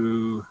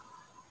to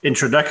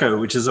Introdeco,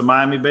 which is a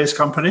Miami-based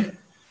company.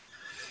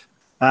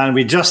 And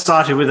we just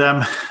started with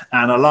them,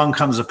 and along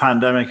comes a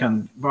pandemic,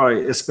 and boy,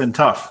 it's been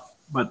tough.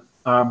 But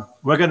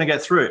we're going to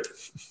get through it.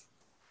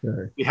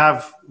 Sure.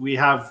 We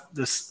have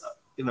this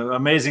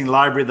amazing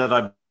library that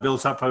I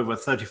built up over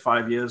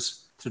 35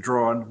 years to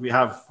draw on. We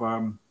have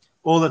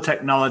all the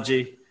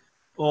technology,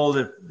 all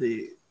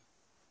the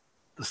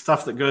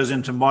stuff that goes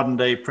into modern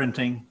day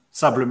printing.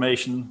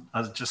 Sublimation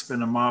has just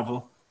been a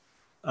marvel.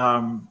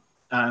 And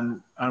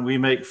we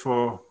make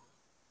for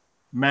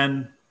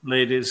men,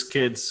 ladies,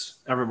 kids,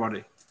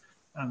 everybody.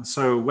 And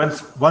so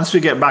once we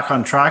get back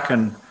on track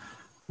and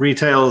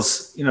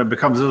retails,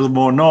 becomes a little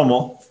more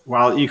normal,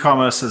 while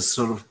e-commerce has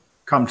sort of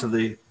come to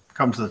the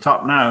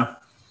top now,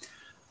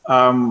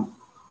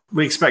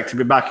 we expect to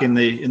be back in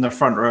the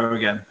front row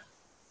again.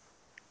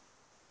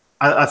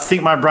 I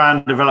think my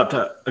brand developed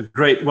I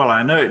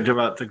know it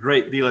developed a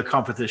great deal of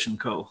competition,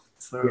 Cole.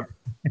 So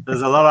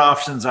there's a lot of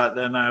options out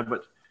there now,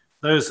 but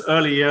those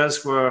early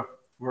years were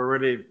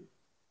really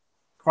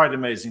quite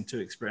amazing to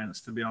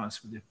experience, to be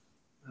honest with you.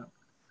 Yeah.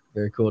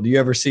 Very cool. Do you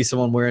ever see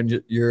someone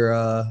wearing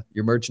your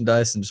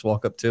merchandise and just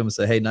walk up to them and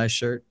say, "Hey, nice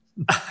shirt"?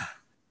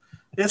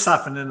 It's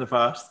happened in the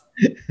past.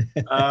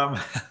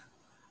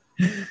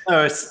 No,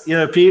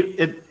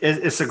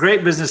 it's a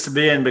great business to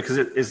be in because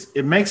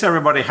it makes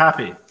everybody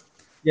happy.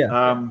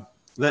 Yeah.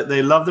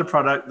 They love the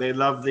product. They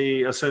love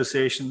the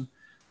association.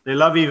 They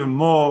love even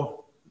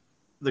more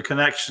the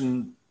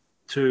connection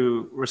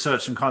to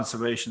research and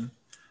conservation.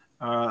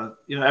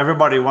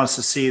 Everybody wants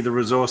to see the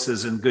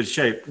resources in good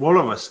shape. All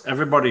of us,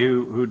 everybody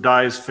who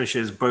dives,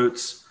 fishes,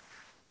 boats,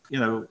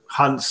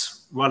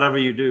 hunts, whatever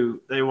you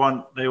do, they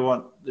want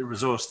the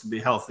resource to be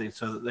healthy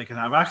so that they can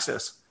have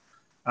access.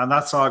 And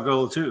that's our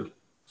goal too.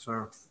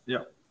 So,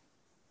 yeah.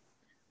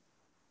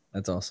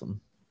 That's awesome.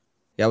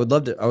 Yeah, I would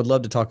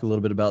love to talk a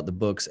little bit about the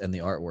books and the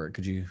artwork.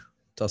 Could you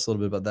tell us a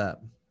little bit about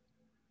that?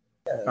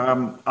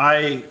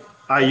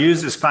 I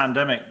used this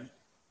pandemic,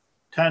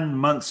 10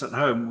 months at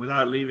home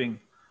without leaving,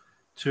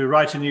 to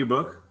write a new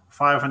book,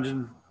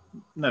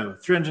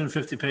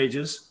 350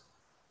 pages.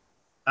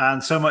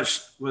 And so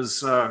much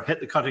was hit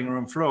the cutting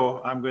room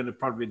floor. I'm going to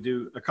probably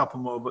do a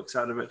couple more books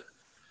out of it.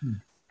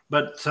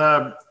 But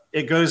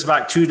it goes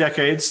back 2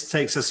 decades,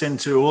 takes us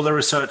into all the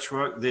research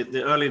work,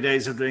 the early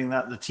days of doing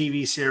that, the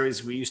TV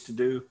series we used to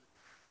do,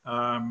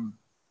 and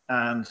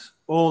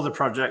all the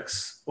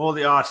projects, all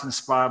the art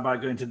inspired by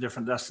going to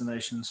different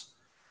destinations.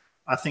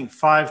 I think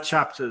 5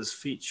 chapters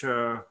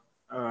feature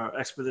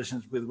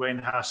expeditions with Wayne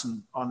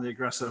Hassan on the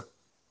Aggressor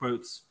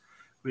boats.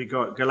 We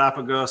got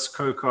Galapagos,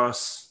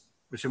 Cocos,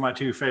 which are my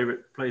 2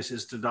 favorite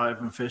places to dive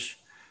and fish.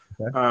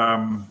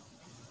 Okay.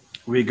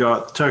 We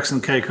got Turks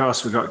and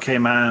Caicos, we got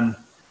Cayman,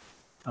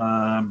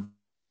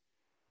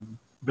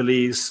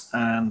 Belize,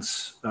 and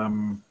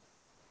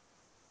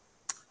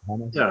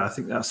I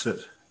think that's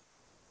it.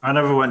 I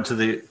never went to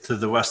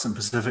the Western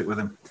Pacific with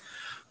him.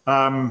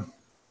 And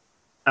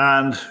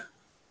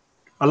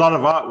a lot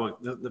of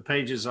artwork. The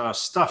pages are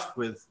stuffed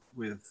with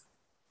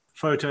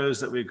photos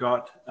that we've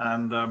got,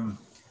 and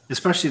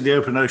especially the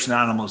open ocean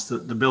animals,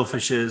 the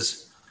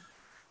billfishes,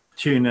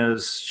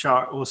 tunas,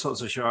 shark, all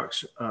sorts of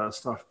sharks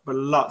stuff, but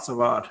lots of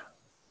art.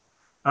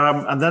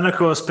 And then, of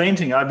course,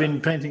 painting. I've been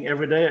painting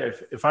every day.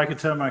 If I could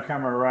turn my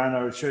camera around,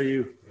 I would show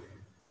you.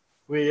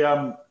 We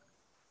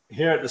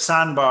here at the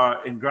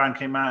sandbar in Grand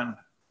Cayman,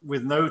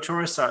 with no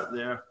tourists out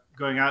there,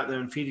 going out there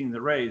and feeding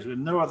the rays, with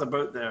no other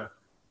boat there,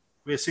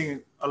 we're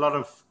seeing a lot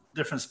of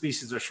different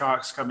species of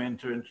sharks come in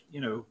to,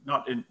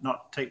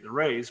 not take the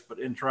rays, but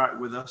interact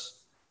with us.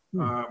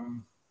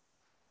 And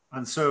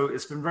so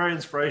it's been very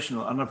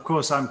inspirational. And of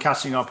course, I'm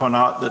catching up on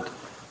art that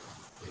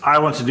I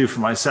want to do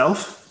for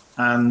myself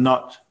and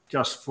not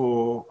just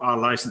for our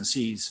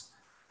licensees,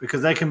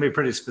 because they can be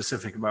pretty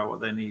specific about what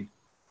they need.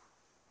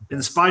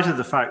 In spite of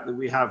the fact that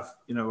we have,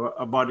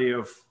 a body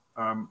of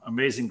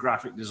amazing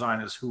graphic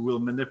designers who will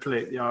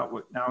manipulate the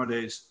artwork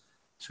nowadays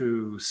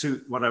to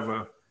suit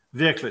whatever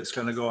vehicle it's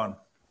going to go on.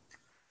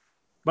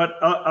 But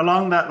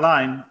along that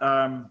line,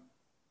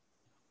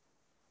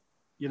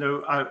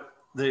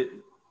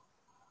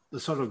 the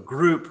sort of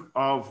group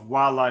of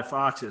wildlife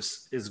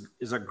artists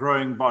is a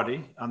growing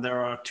body, and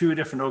there are 2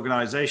 different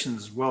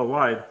organizations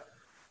worldwide,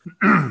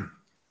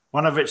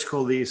 one of which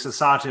called the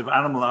Society of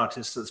Animal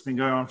Artists, that's been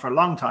going on for a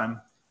long time,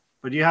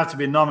 but you have to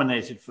be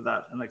nominated for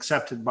that and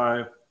accepted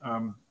by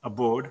a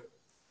board.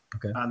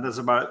 Okay. And there's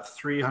about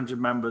 300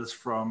 members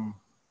from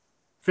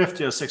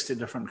 50 or 60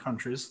 different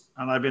countries,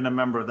 and I've been a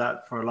member of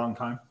that for a long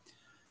time.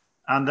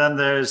 And then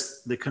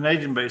there's the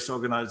Canadian-based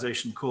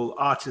organization called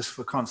Artists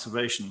for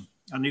Conservation,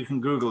 and you can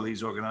Google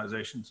these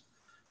organizations.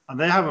 And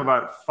they have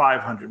about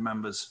 500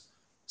 members,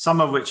 some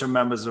of which are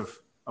members of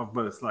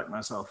both, like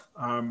myself.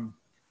 And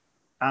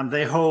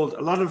they hold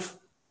a lot of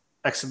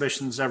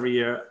exhibitions every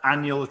year,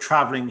 annual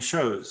traveling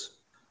shows,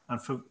 and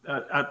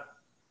at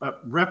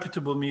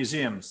reputable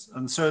museums.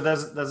 And so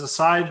there's a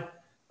side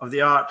of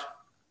the art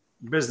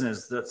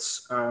business that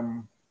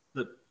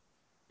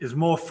is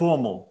more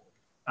formal.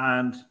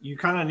 And you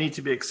kind of need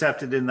to be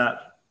accepted in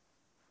that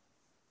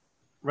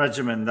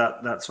regimen,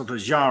 that sort of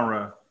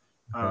genre,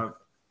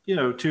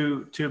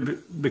 to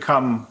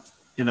become,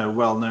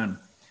 well known.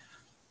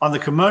 On the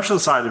commercial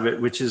side of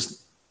it, which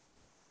is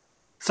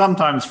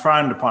sometimes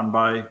frowned upon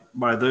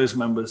by those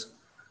members,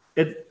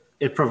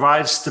 it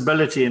provides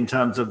stability in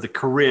terms of the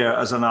career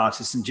as an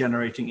artist and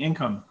generating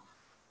income.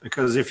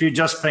 Because if you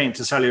just paint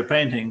to sell your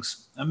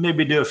paintings and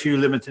maybe do a few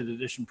limited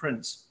edition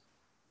prints,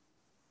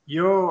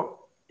 your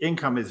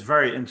income is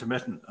very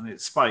intermittent and it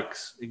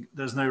spikes.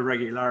 There's no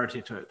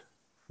regularity to it.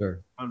 Sure.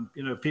 And,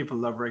 people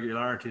love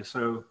regularity.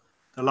 So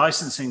the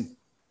licensing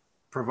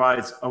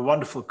provides a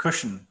wonderful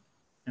cushion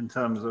in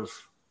terms of,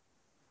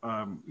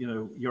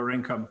 your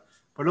income,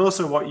 but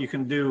also what you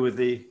can do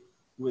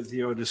with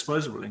your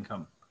disposable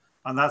income.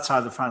 And that's how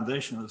the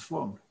foundation was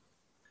formed.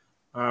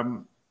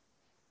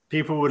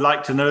 People would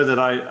like to know that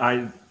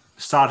I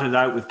started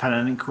out with pen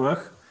and ink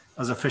work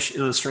as a fish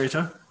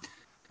illustrator.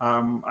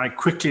 I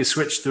quickly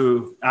switched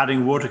to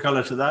adding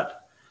watercolor to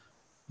that.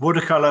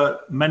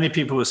 Watercolor, many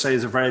people would say,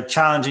 is a very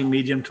challenging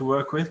medium to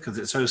work with because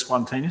it's so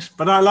spontaneous,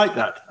 but I like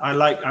that.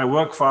 I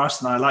work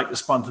fast and I like the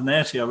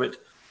spontaneity of it.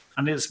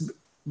 And it's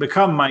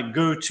become my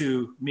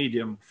go-to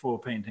medium for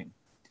painting.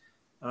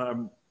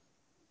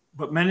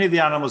 But many of the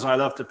animals I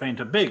love to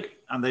paint are big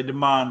and they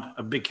demand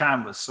a big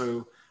canvas.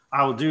 So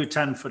I will do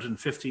 10-foot and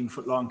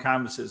 15-foot long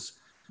canvases,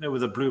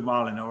 with a blue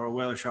marlin or a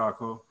whale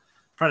shark or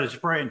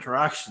predator-prey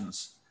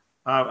interactions.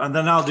 And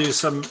then I'll do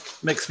some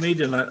mixed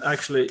media.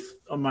 Actually,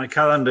 on my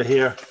calendar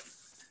here,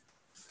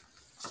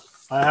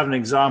 I have an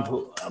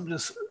example. I'm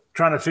just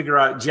trying to figure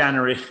out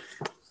January.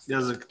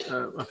 There's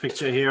a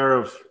picture here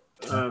of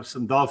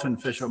some dolphin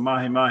fish or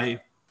mahi-mahi.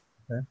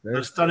 Okay,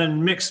 it's done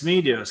in mixed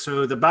media.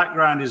 So the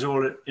background is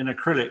all in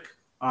acrylic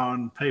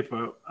on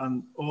paper,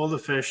 and all the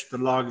fish, the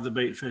log, the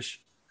bait fish,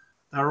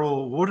 they're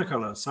all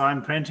watercolor. So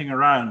I'm painting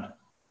around,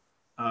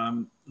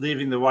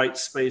 leaving the white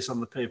space on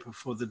the paper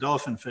for the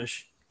dolphin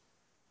fish,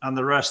 and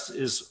the rest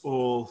is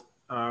all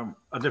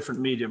a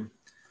different medium.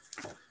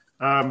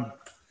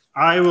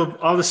 I will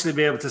obviously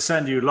be able to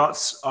send you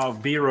lots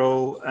of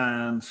B-roll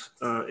and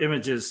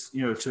images,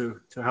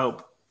 to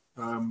help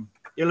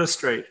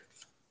illustrate.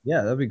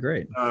 Yeah, that'd be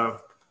great.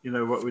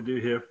 What we do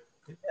here.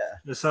 Yeah.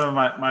 It's some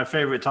of my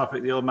favorite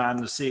topic, the old man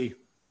in the sea.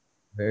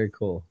 Very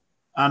cool.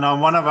 And on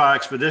one of our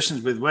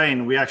expeditions with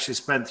Wayne, we actually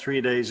spent 3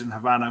 days in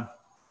Havana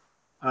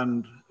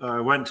and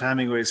went to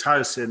Hemingway's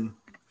house in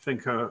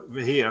Finca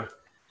Vihia.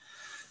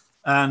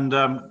 And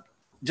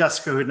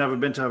Jessica, who'd never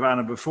been to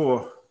Havana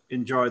before,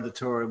 enjoyed the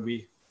tour. And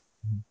we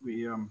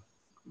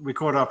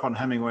caught up on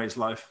Hemingway's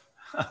life.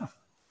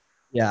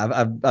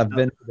 Yeah, I've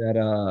been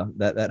to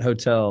that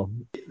hotel.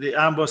 The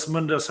Ambos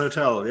Mundos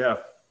Hotel, yeah.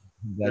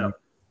 Yeah.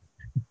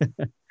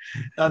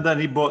 And then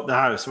he bought the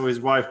house, or his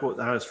wife bought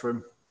the house for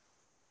him.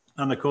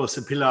 And of course,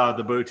 the Pilar,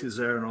 the boat is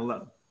there and all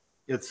that.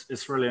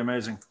 It's really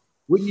amazing.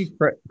 Wouldn't you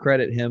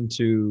credit him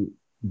to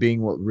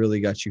being what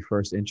really got you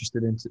first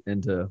interested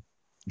into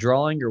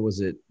drawing, or was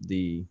it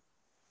the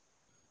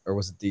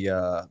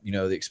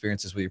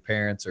experiences with your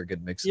parents, or a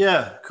good mix?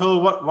 Yeah,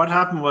 cool. What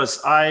happened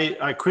was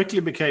I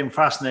quickly became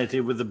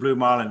fascinated with the blue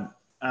marlin,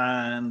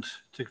 and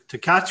to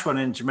catch one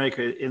in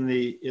Jamaica in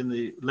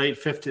the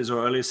late 50s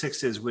or early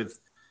 60s with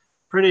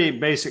pretty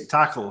basic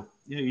tackle,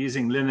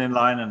 using linen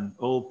line and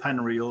old pen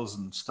reels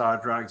and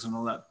star drags and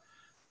all that,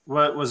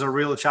 was a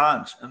real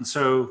challenge. And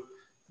so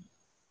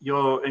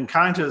your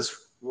encounters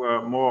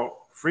were more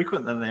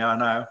frequent than they are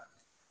now,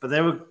 but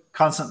they would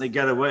constantly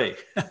get away.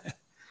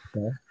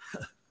 Okay.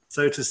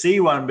 So to see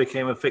one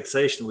became a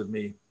fixation with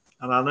me.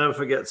 And I'll never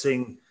forget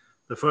seeing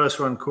the first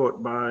one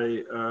caught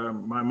by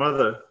my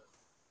mother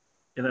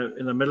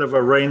in the middle of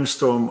a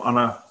rainstorm on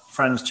a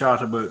friend's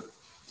charter boat.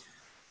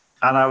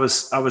 And I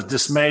was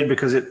dismayed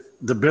because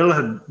the bill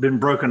had been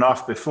broken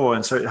off before,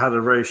 and so it had a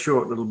very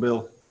short little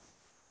bill,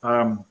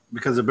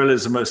 because the bill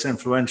is the most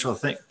influential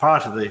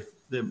part of the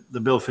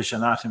billfish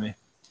anatomy.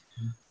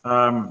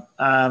 And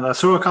I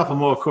saw a couple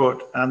more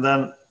caught, and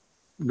then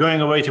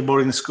going away to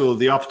boarding school,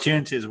 the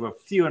opportunities were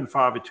few and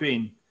far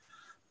between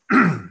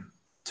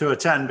to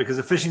attend, because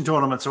the fishing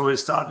tournaments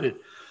always started,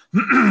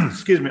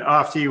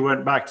 after you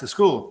went back to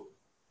school.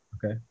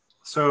 Okay.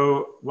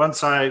 So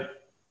once I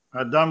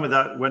had done with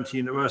that, went to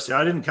university.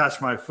 I didn't catch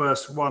my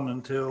first one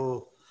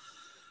until,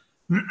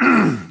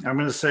 I'm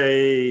going to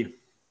say,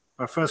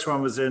 my first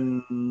one was in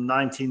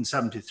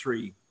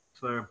 1973.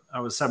 So I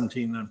was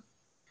 17 then.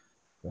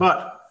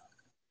 But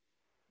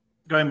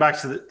going back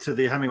to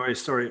the Hemingway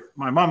story,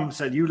 my mom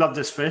said, "You love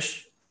this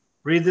fish.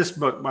 Read this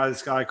book by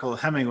this guy called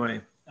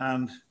Hemingway."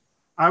 And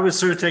I was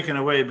so taken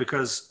away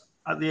because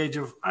at the age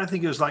of, I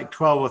think it was like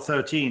 12 or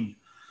 13,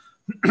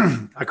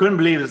 I couldn't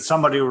believe that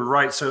somebody would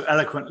write so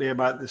eloquently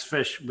about this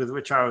fish with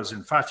which I was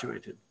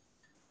infatuated.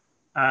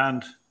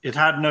 And it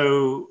had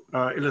no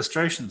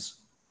illustrations.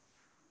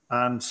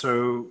 And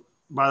so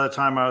by the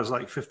time I was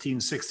like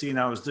 15, 16,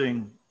 I was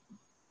doing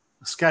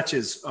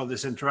sketches of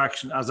this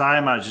interaction, as I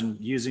imagined,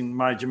 using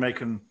my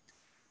Jamaican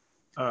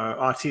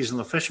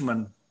artisanal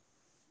fishermen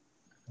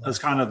as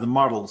kind of the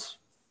models.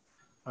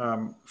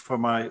 for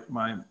my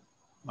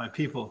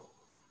people.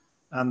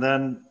 And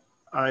then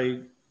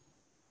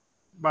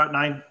about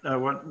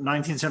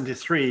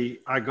 1973,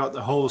 I got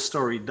the whole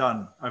story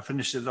done. I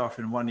finished it off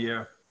in 1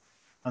 year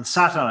and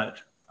sat on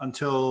it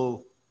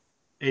until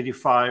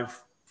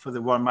 85 for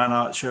the One Man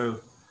Art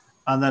Show.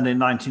 And then in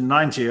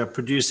 1990, I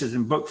produced it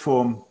in book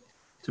form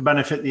to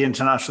benefit the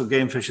International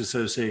Gamefish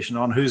Association,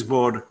 on whose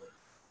board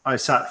I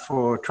sat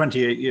for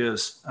 28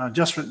 years.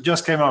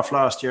 Just came off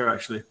last year,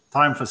 actually.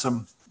 Time for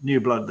some new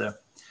blood there.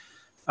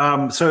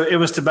 So it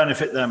was to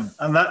benefit them.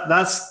 And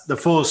that's the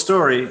full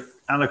story.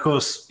 And of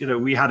course,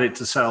 we had it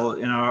to sell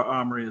in our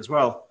armory as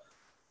well.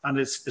 And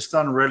it's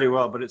done really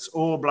well, but it's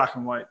all black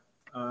and white.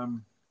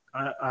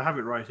 I have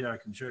it right here. I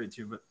can show it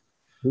to you, but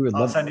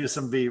I'll send you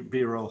some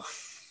B-roll.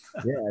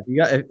 Yeah, if you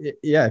got,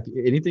 if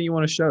anything you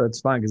want to show,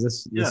 it's fine, because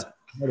this.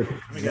 Let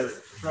me get it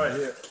right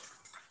here.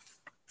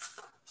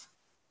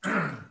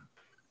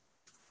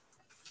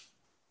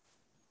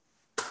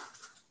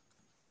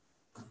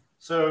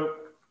 So,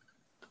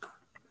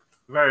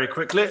 very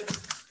quickly.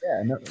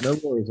 Yeah, no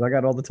worries. I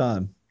got all the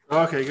time.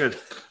 Okay, good.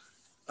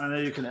 I know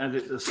you can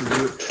edit this and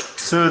do it.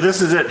 So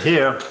this is it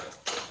here.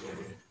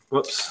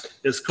 Whoops.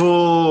 It's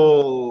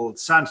called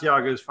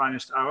Santiago's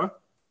Finest Hour.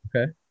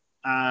 Okay.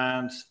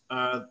 And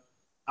I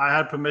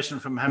had permission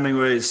from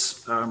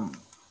Hemingway's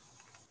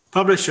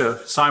publisher,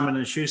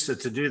 Simon & Schuster,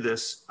 to do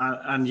this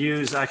and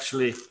use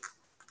actually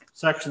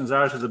sections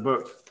out of the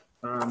book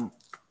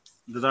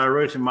that I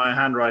wrote in my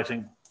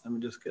handwriting. Let me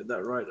just get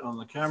that right on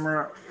the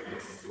camera.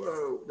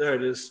 Whoa, there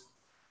it is.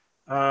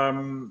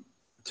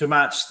 To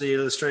match the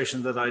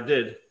illustration that I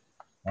did.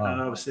 Wow.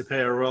 And obviously pay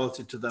a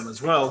royalty to them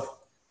as well.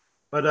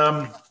 But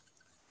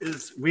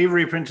we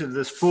reprinted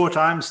this 4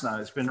 times now.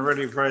 It's been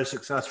really very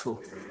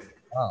successful.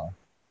 Wow.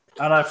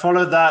 And I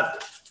followed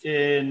that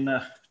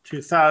in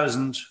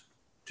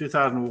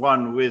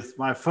 2001 with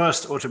my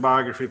first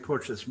autobiography,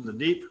 Portraits from the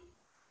Deep.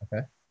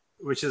 Okay.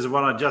 Which is the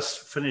one I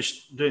just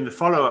finished doing the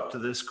follow-up to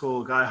this,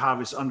 called Guy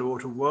Harvey's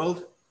Underwater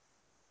World.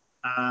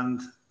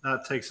 And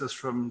that takes us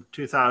from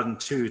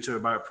 2002 to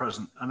about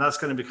present. And that's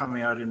going to be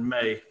coming out in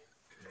May.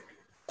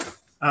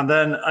 And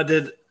then I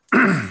did,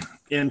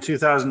 in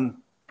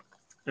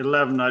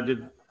 2011, I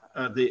did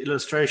the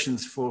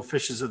illustrations for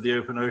Fishes of the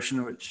Open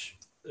Ocean, which,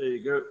 there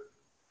you go,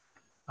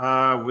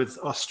 with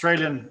a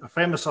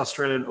famous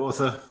Australian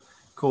author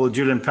called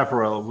Julian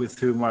Pepperell, with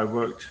whom I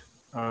worked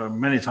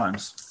many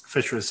times,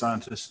 fisheries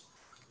scientist.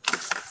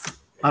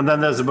 And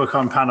then there's a book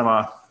on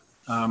Panama,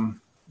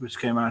 which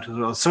came out as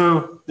well.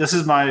 So this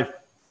is my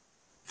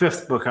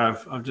 5th book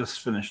I've just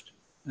finished.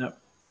 Yep.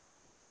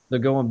 So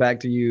going back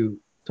to you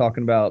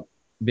talking about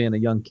being a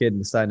young kid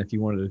and deciding if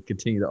you wanted to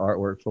continue the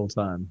artwork full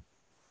time,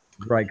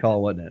 right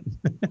call, wasn't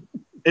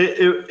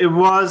it? It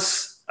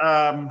was.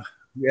 You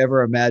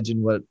ever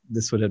imagine what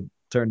this would have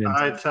turned into?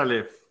 I tell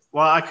you.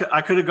 Well,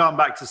 I could have gone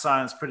back to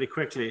science pretty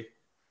quickly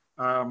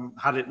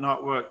had it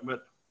not worked,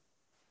 but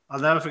I'll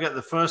never forget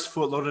the first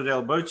Fort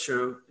Lauderdale Boat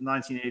Show in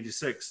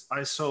 1986.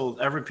 I sold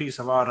every piece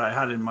of art I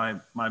had in my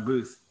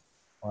booth.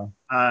 Wow.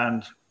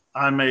 And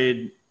I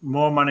made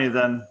more money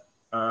than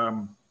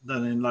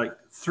in like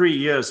 3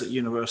 years at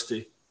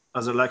university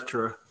as a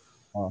lecturer.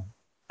 Wow.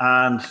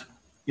 And,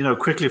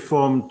 quickly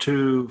formed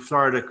 2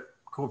 Florida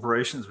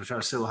corporations, which I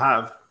still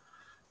have.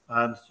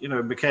 And,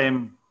 it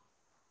became,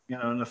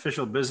 an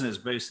official business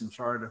based in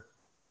Florida,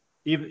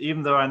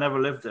 even though I never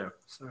lived there.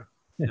 So,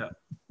 yeah.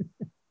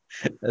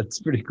 That's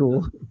pretty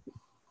cool.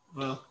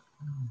 Well,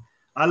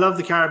 I love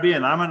the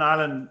Caribbean. I'm an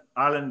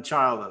island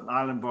child, an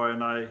island boy,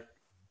 and I,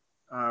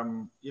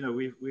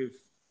 we've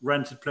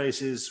rented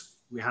places.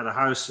 We had a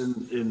house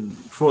in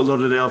Fort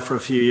Lauderdale for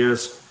a few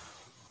years,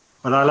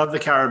 but I love the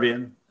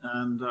Caribbean,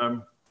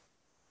 and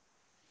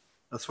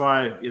that's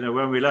why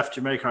when we left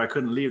Jamaica, I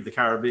couldn't leave the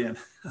Caribbean.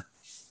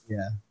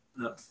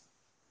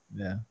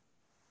 Yeah.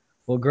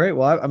 Well, great.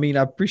 Well, I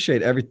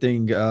appreciate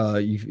everything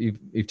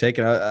you've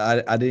taken.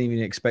 I didn't even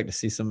expect to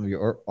see some of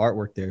your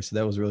artwork there, so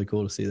that was really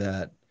cool to see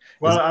that.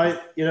 Well, I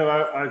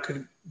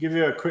could give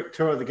you a quick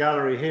tour of the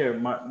gallery here.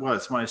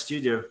 It's my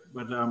studio,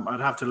 but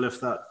I'd have to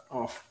lift that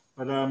off.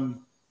 But I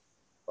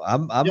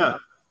think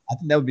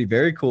that would be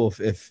very cool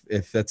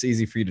if that's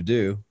easy for you to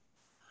do.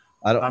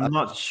 I'm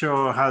not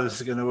sure how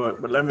this is going to work,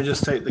 but let me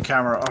just take the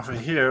camera off of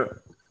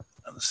here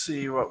and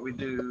see what we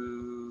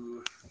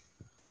do.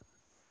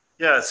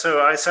 Yeah,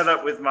 so I set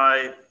up with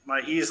my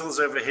easels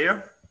over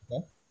here.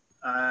 Okay.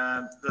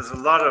 And there's a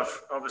lot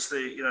of,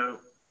 obviously,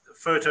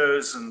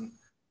 photos and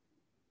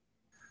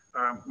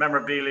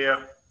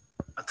memorabilia,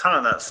 a ton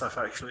of that stuff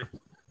actually,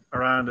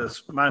 around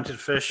as mounted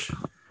fish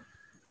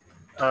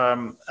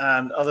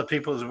and other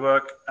people's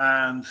work.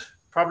 And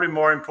probably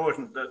more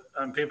important that,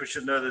 and people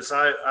should know this,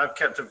 I've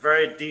kept a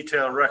very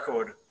detailed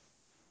record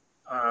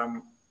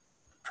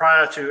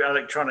prior to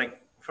electronic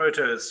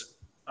photos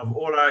of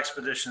all our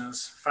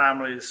expeditions,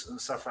 families, and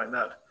stuff like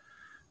that.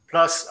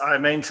 Plus, I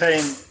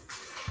maintain,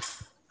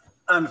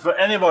 and for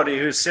anybody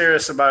who's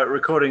serious about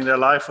recording their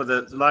life or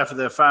the life of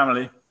their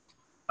family,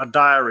 a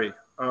diary,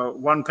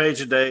 1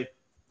 page a day,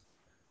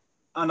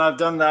 And I've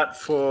done that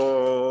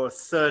for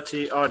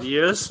 30 odd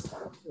years.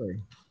 Really?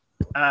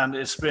 And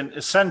it's been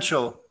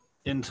essential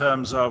in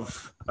terms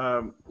of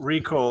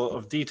recall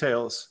of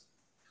details.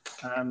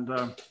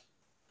 And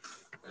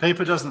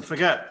paper doesn't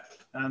forget.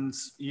 And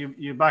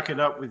you back it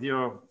up with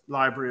your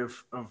library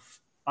of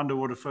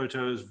underwater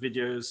photos,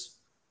 videos,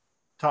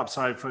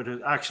 topside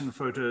photos, action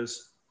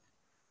photos.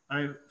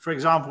 For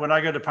example, when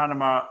I go to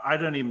Panama, I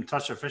don't even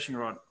touch a fishing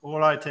rod.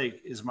 All I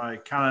take is my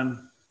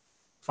Canon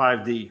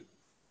 5D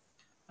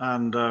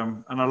and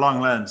a long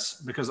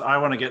lens, because I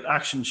want to get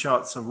action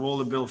shots of all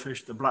the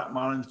billfish, the black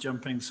marlins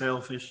jumping,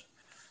 sailfish,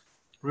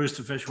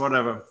 roosterfish,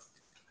 whatever,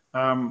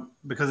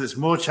 because it's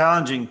more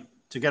challenging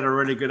to get a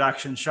really good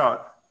action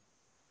shot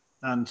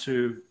than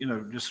to,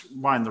 just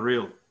wind the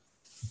reel.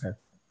 Okay.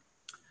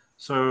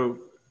 So,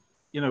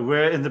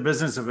 we're in the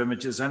business of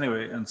images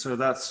anyway. And so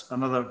that's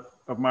another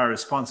of my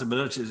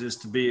responsibilities, is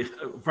to be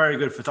a very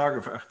good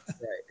photographer.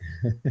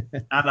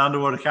 Right. And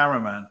underwater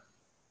cameraman.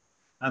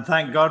 And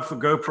thank God for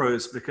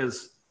GoPros,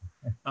 because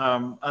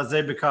as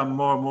they become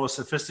more and more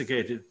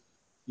sophisticated,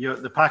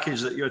 the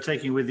package that you're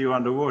taking with you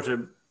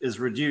underwater is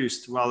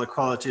reduced while the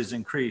quality is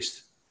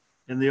increased.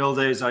 In the old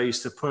days, I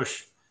used to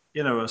push, a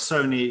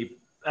Sony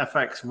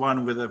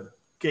FX1 with a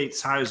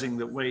Gates housing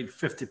that weighed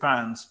 50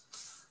 pounds.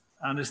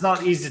 And it's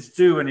not easy to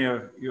do when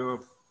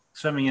you're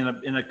swimming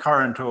in a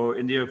current or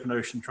in the open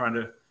ocean trying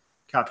to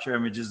capture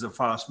images of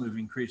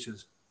fast-moving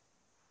creatures.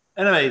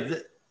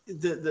 Anyway,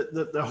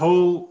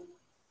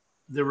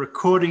 the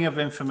recording of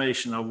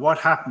information of what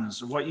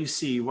happens, what you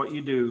see, what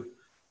you do,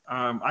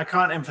 I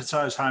can't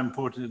emphasize how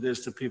important it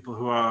is to people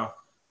who are,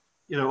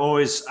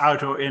 always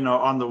out or in or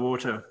on the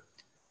water,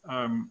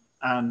 and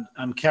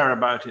care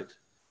about it,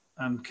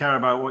 and care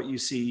about what you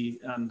see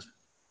and,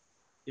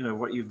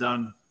 what you've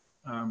done.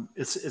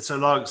 It's a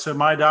log. So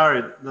my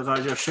diary that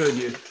I just showed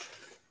you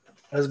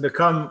has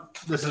become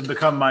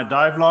my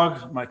dive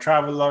log, my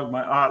travel log,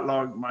 my art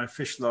log, my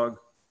fish log.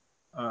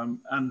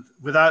 And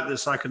without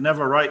this, I could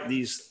never write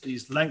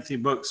these lengthy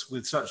books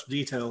with such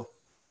detail.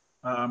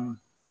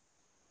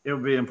 It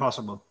would be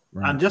impossible.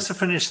 Right. And just to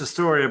finish the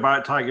story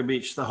about Tiger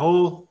Beach, the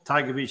whole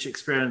Tiger Beach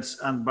experience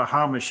and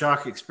Bahamas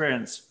shark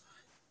experience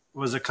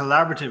was a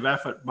collaborative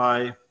effort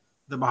by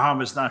the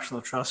Bahamas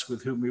National Trust,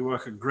 with whom we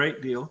work a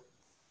great deal.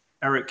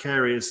 Eric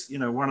Carey is,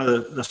 one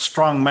of the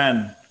strong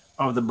men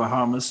of the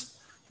Bahamas.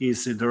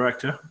 He's the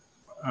director,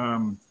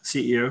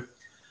 CEO.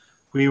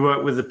 We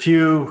work with the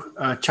Pew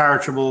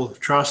Charitable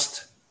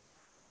Trust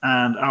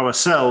and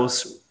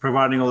ourselves,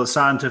 providing all the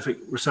scientific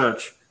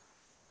research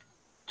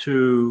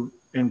to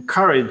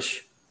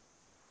encourage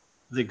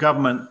the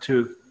government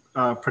to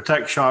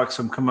protect sharks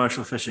from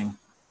commercial fishing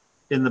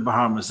in the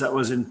Bahamas. That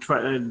was in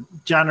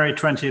January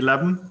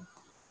 2011.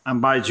 And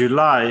by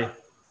July,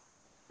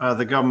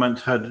 the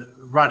government had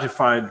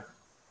ratified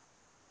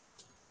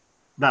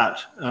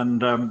that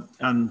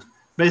and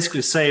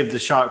basically saved the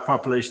shark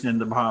population in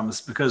the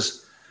Bahamas,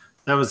 because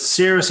there was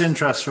serious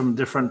interest from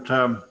different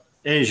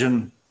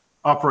Asian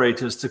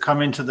operators to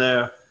come into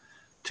their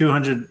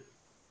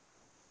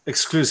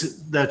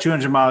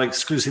 200-mile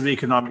exclusive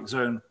economic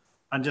zone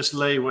and just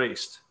lay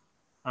waste.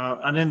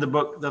 And in the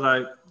book that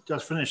I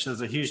just finished,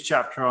 there's a huge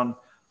chapter on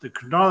the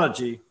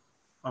chronology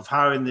of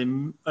how in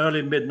the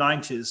early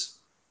mid-90s,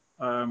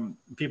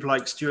 people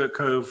like Stuart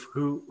Cove,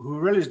 who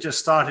really just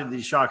started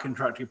these shark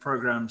introductory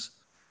programs,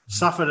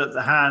 suffered at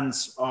the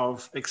hands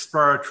of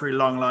exploratory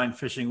longline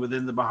fishing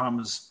within the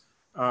Bahamas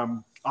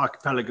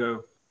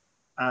archipelago.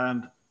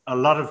 And a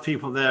lot of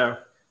people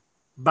there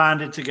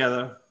banded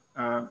together,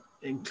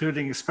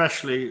 including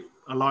especially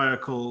a lawyer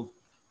called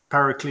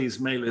Pericles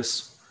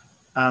Malis,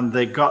 and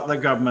they got the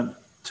government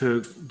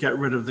to get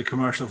rid of the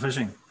commercial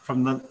fishing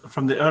from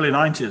the early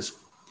 90s,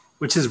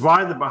 which is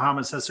why the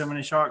Bahamas has so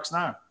many sharks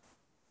now.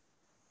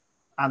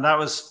 And that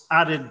was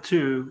added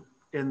to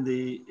in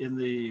the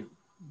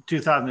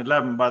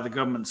 2011 by the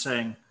government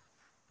saying,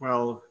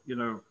 well,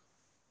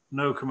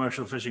 no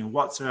commercial fishing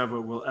whatsoever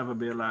will ever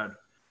be allowed.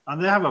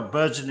 And they have a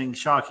burgeoning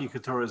shark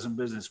ecotourism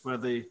business where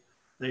they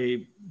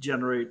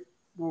generate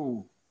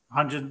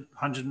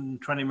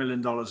 $120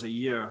 million a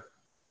year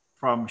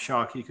from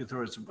shark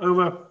ecotourism.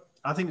 Over,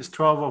 I think it's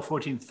 12 or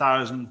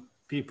 14,000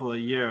 people a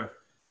year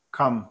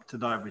come to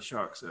dive with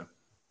sharks there.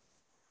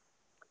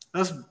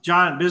 That's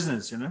giant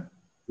business,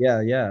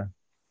 Yeah.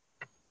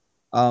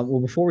 Well,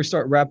 before we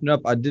start wrapping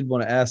up, I did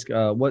want to ask,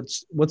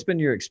 what's been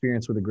your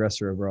experience with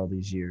Aggressor over all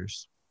these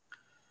years?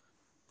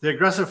 The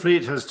Aggressor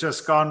fleet has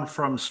just gone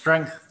from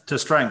strength to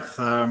strength.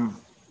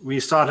 We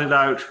started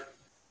out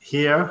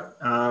here.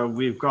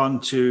 We've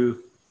gone to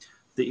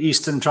the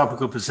Eastern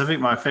Tropical Pacific,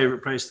 my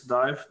favorite place to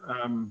dive.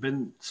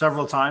 Been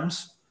several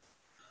times.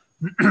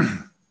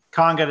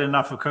 Can't get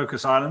enough of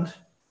Cocos Island.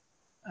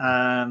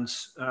 And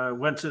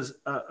went to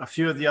a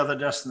few of the other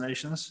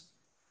destinations.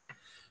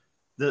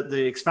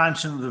 The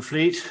expansion of the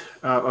fleet,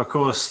 of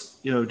course,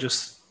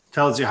 just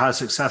tells you how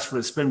successful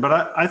it's been.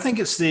 But I think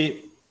it's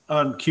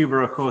on Cuba,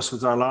 of course,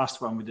 was our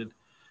last one we did.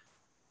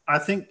 I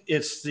think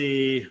it's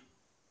the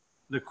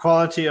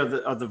quality of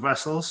the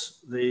vessels,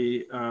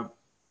 the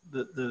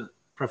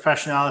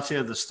professionality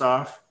of the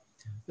staff,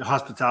 the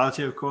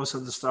hospitality, of course,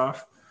 of the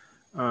staff.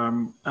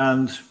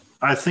 And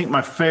I think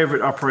my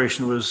favorite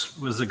operation was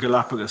the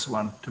Galapagos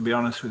one, to be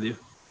honest with you.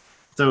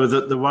 So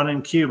the one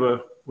in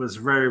Cuba was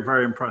very,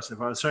 very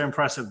impressive. I was so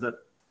impressive that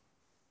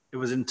it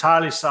was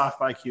entirely staffed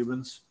by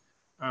Cubans.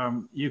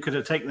 You could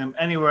have taken them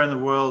anywhere in the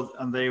world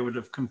and they would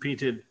have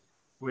competed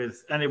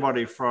with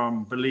anybody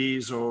from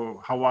Belize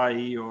or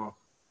Hawaii or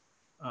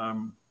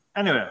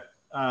anywhere.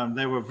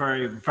 They were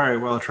very, very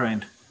well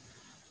trained.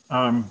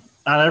 And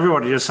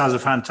everybody just has a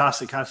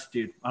fantastic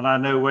attitude. And I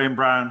know Wayne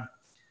Brown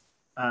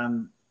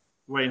and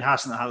Wayne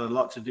Hassan had a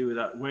lot to do with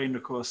that. Wayne,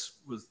 of course,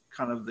 was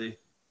kind of the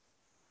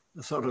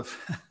sort of,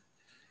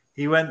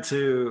 he went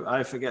to,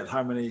 I forget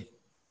how many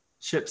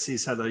ships he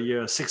said a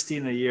year,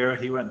 16 a year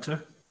he went to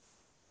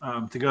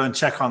go and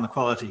check on the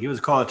quality. He was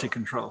quality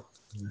control.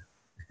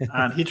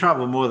 And he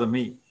traveled more than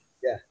me.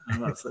 Yeah.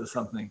 And that's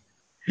something.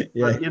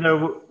 Yeah. But, you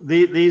know,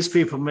 these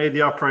people made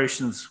the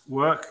operations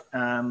work,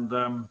 and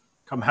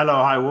come hell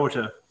or high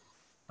water,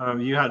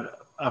 you had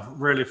a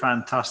really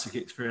fantastic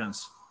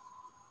experience.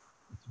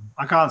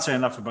 I can't say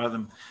enough about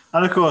them.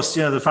 And of course,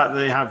 you know, the fact that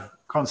they have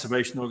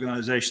conservation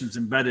organizations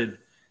embedded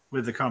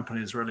with the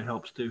companies really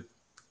helps too.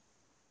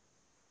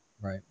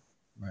 Right.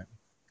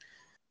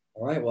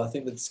 All right. Well, I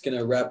think that's going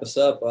to wrap us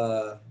up.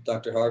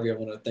 Dr. Harvey, I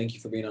want to thank you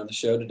for being on the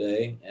show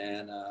today.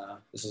 And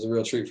this is a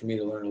real treat for me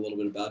to learn a little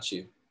bit about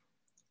you.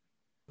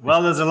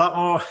 Well, there's a lot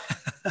more,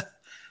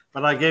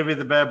 but I gave you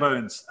the bare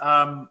bones.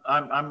 I'm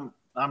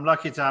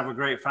lucky to have a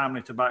great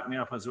family to back me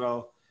up as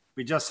well.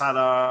 We just had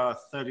our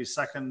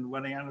 32nd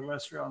wedding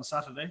anniversary on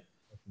Saturday.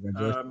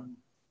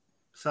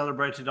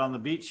 Celebrated on the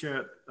beach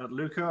here at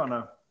Luca on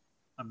a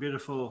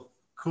beautiful,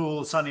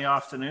 cool, sunny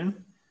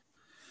afternoon.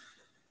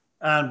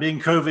 And being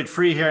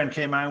COVID-free here in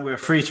Cayman, we're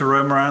free to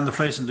roam around the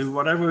place and do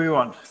whatever we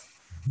want.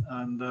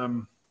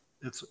 And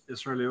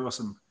it's really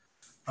awesome.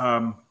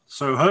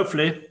 So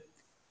hopefully,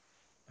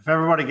 if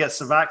everybody gets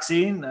the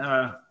vaccine,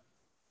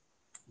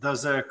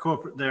 does their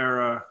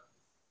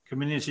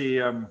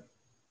community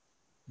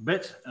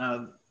bit,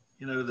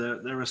 you know,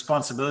 their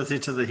responsibility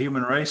to the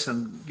human race,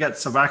 and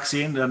gets a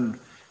vaccine, then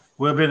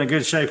we'll be in a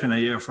good shape in a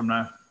year from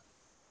now.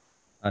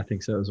 I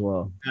think so as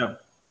well. Yeah.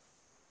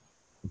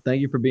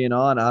 Thank you for being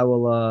on. I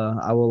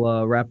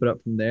will wrap it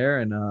up from there,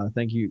 and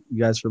thank you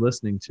guys for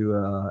listening to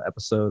an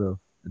episode of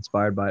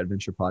Inspired by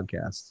Adventure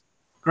podcast.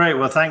 Great.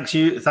 Well, thank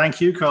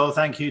you, Cole.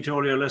 Thank you to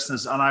all your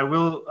listeners, and I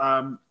will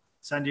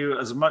send you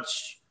as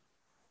much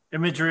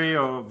imagery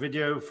or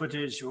video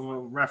footage or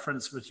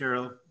reference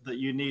material that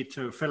you need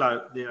to fill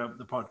out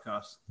the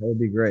podcast. That would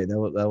be great. That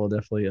will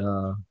definitely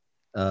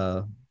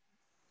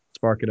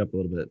spark it up a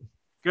little bit.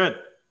 Good.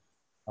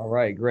 All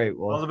right. Great.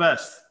 Well, all the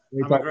best.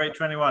 Have a great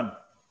 21.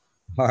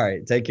 All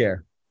right. Take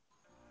care.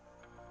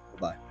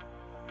 Bye.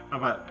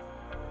 Bye-bye.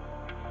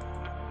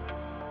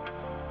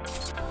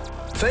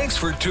 Thanks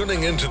for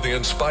tuning into the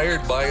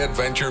Inspired by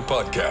Adventure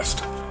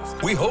podcast.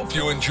 We hope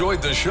you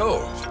enjoyed the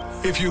show.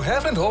 If you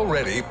haven't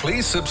already,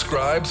 please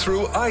subscribe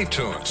through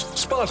iTunes,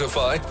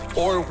 Spotify,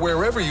 or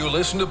wherever you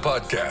listen to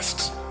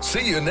podcasts.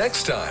 See you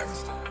next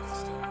time.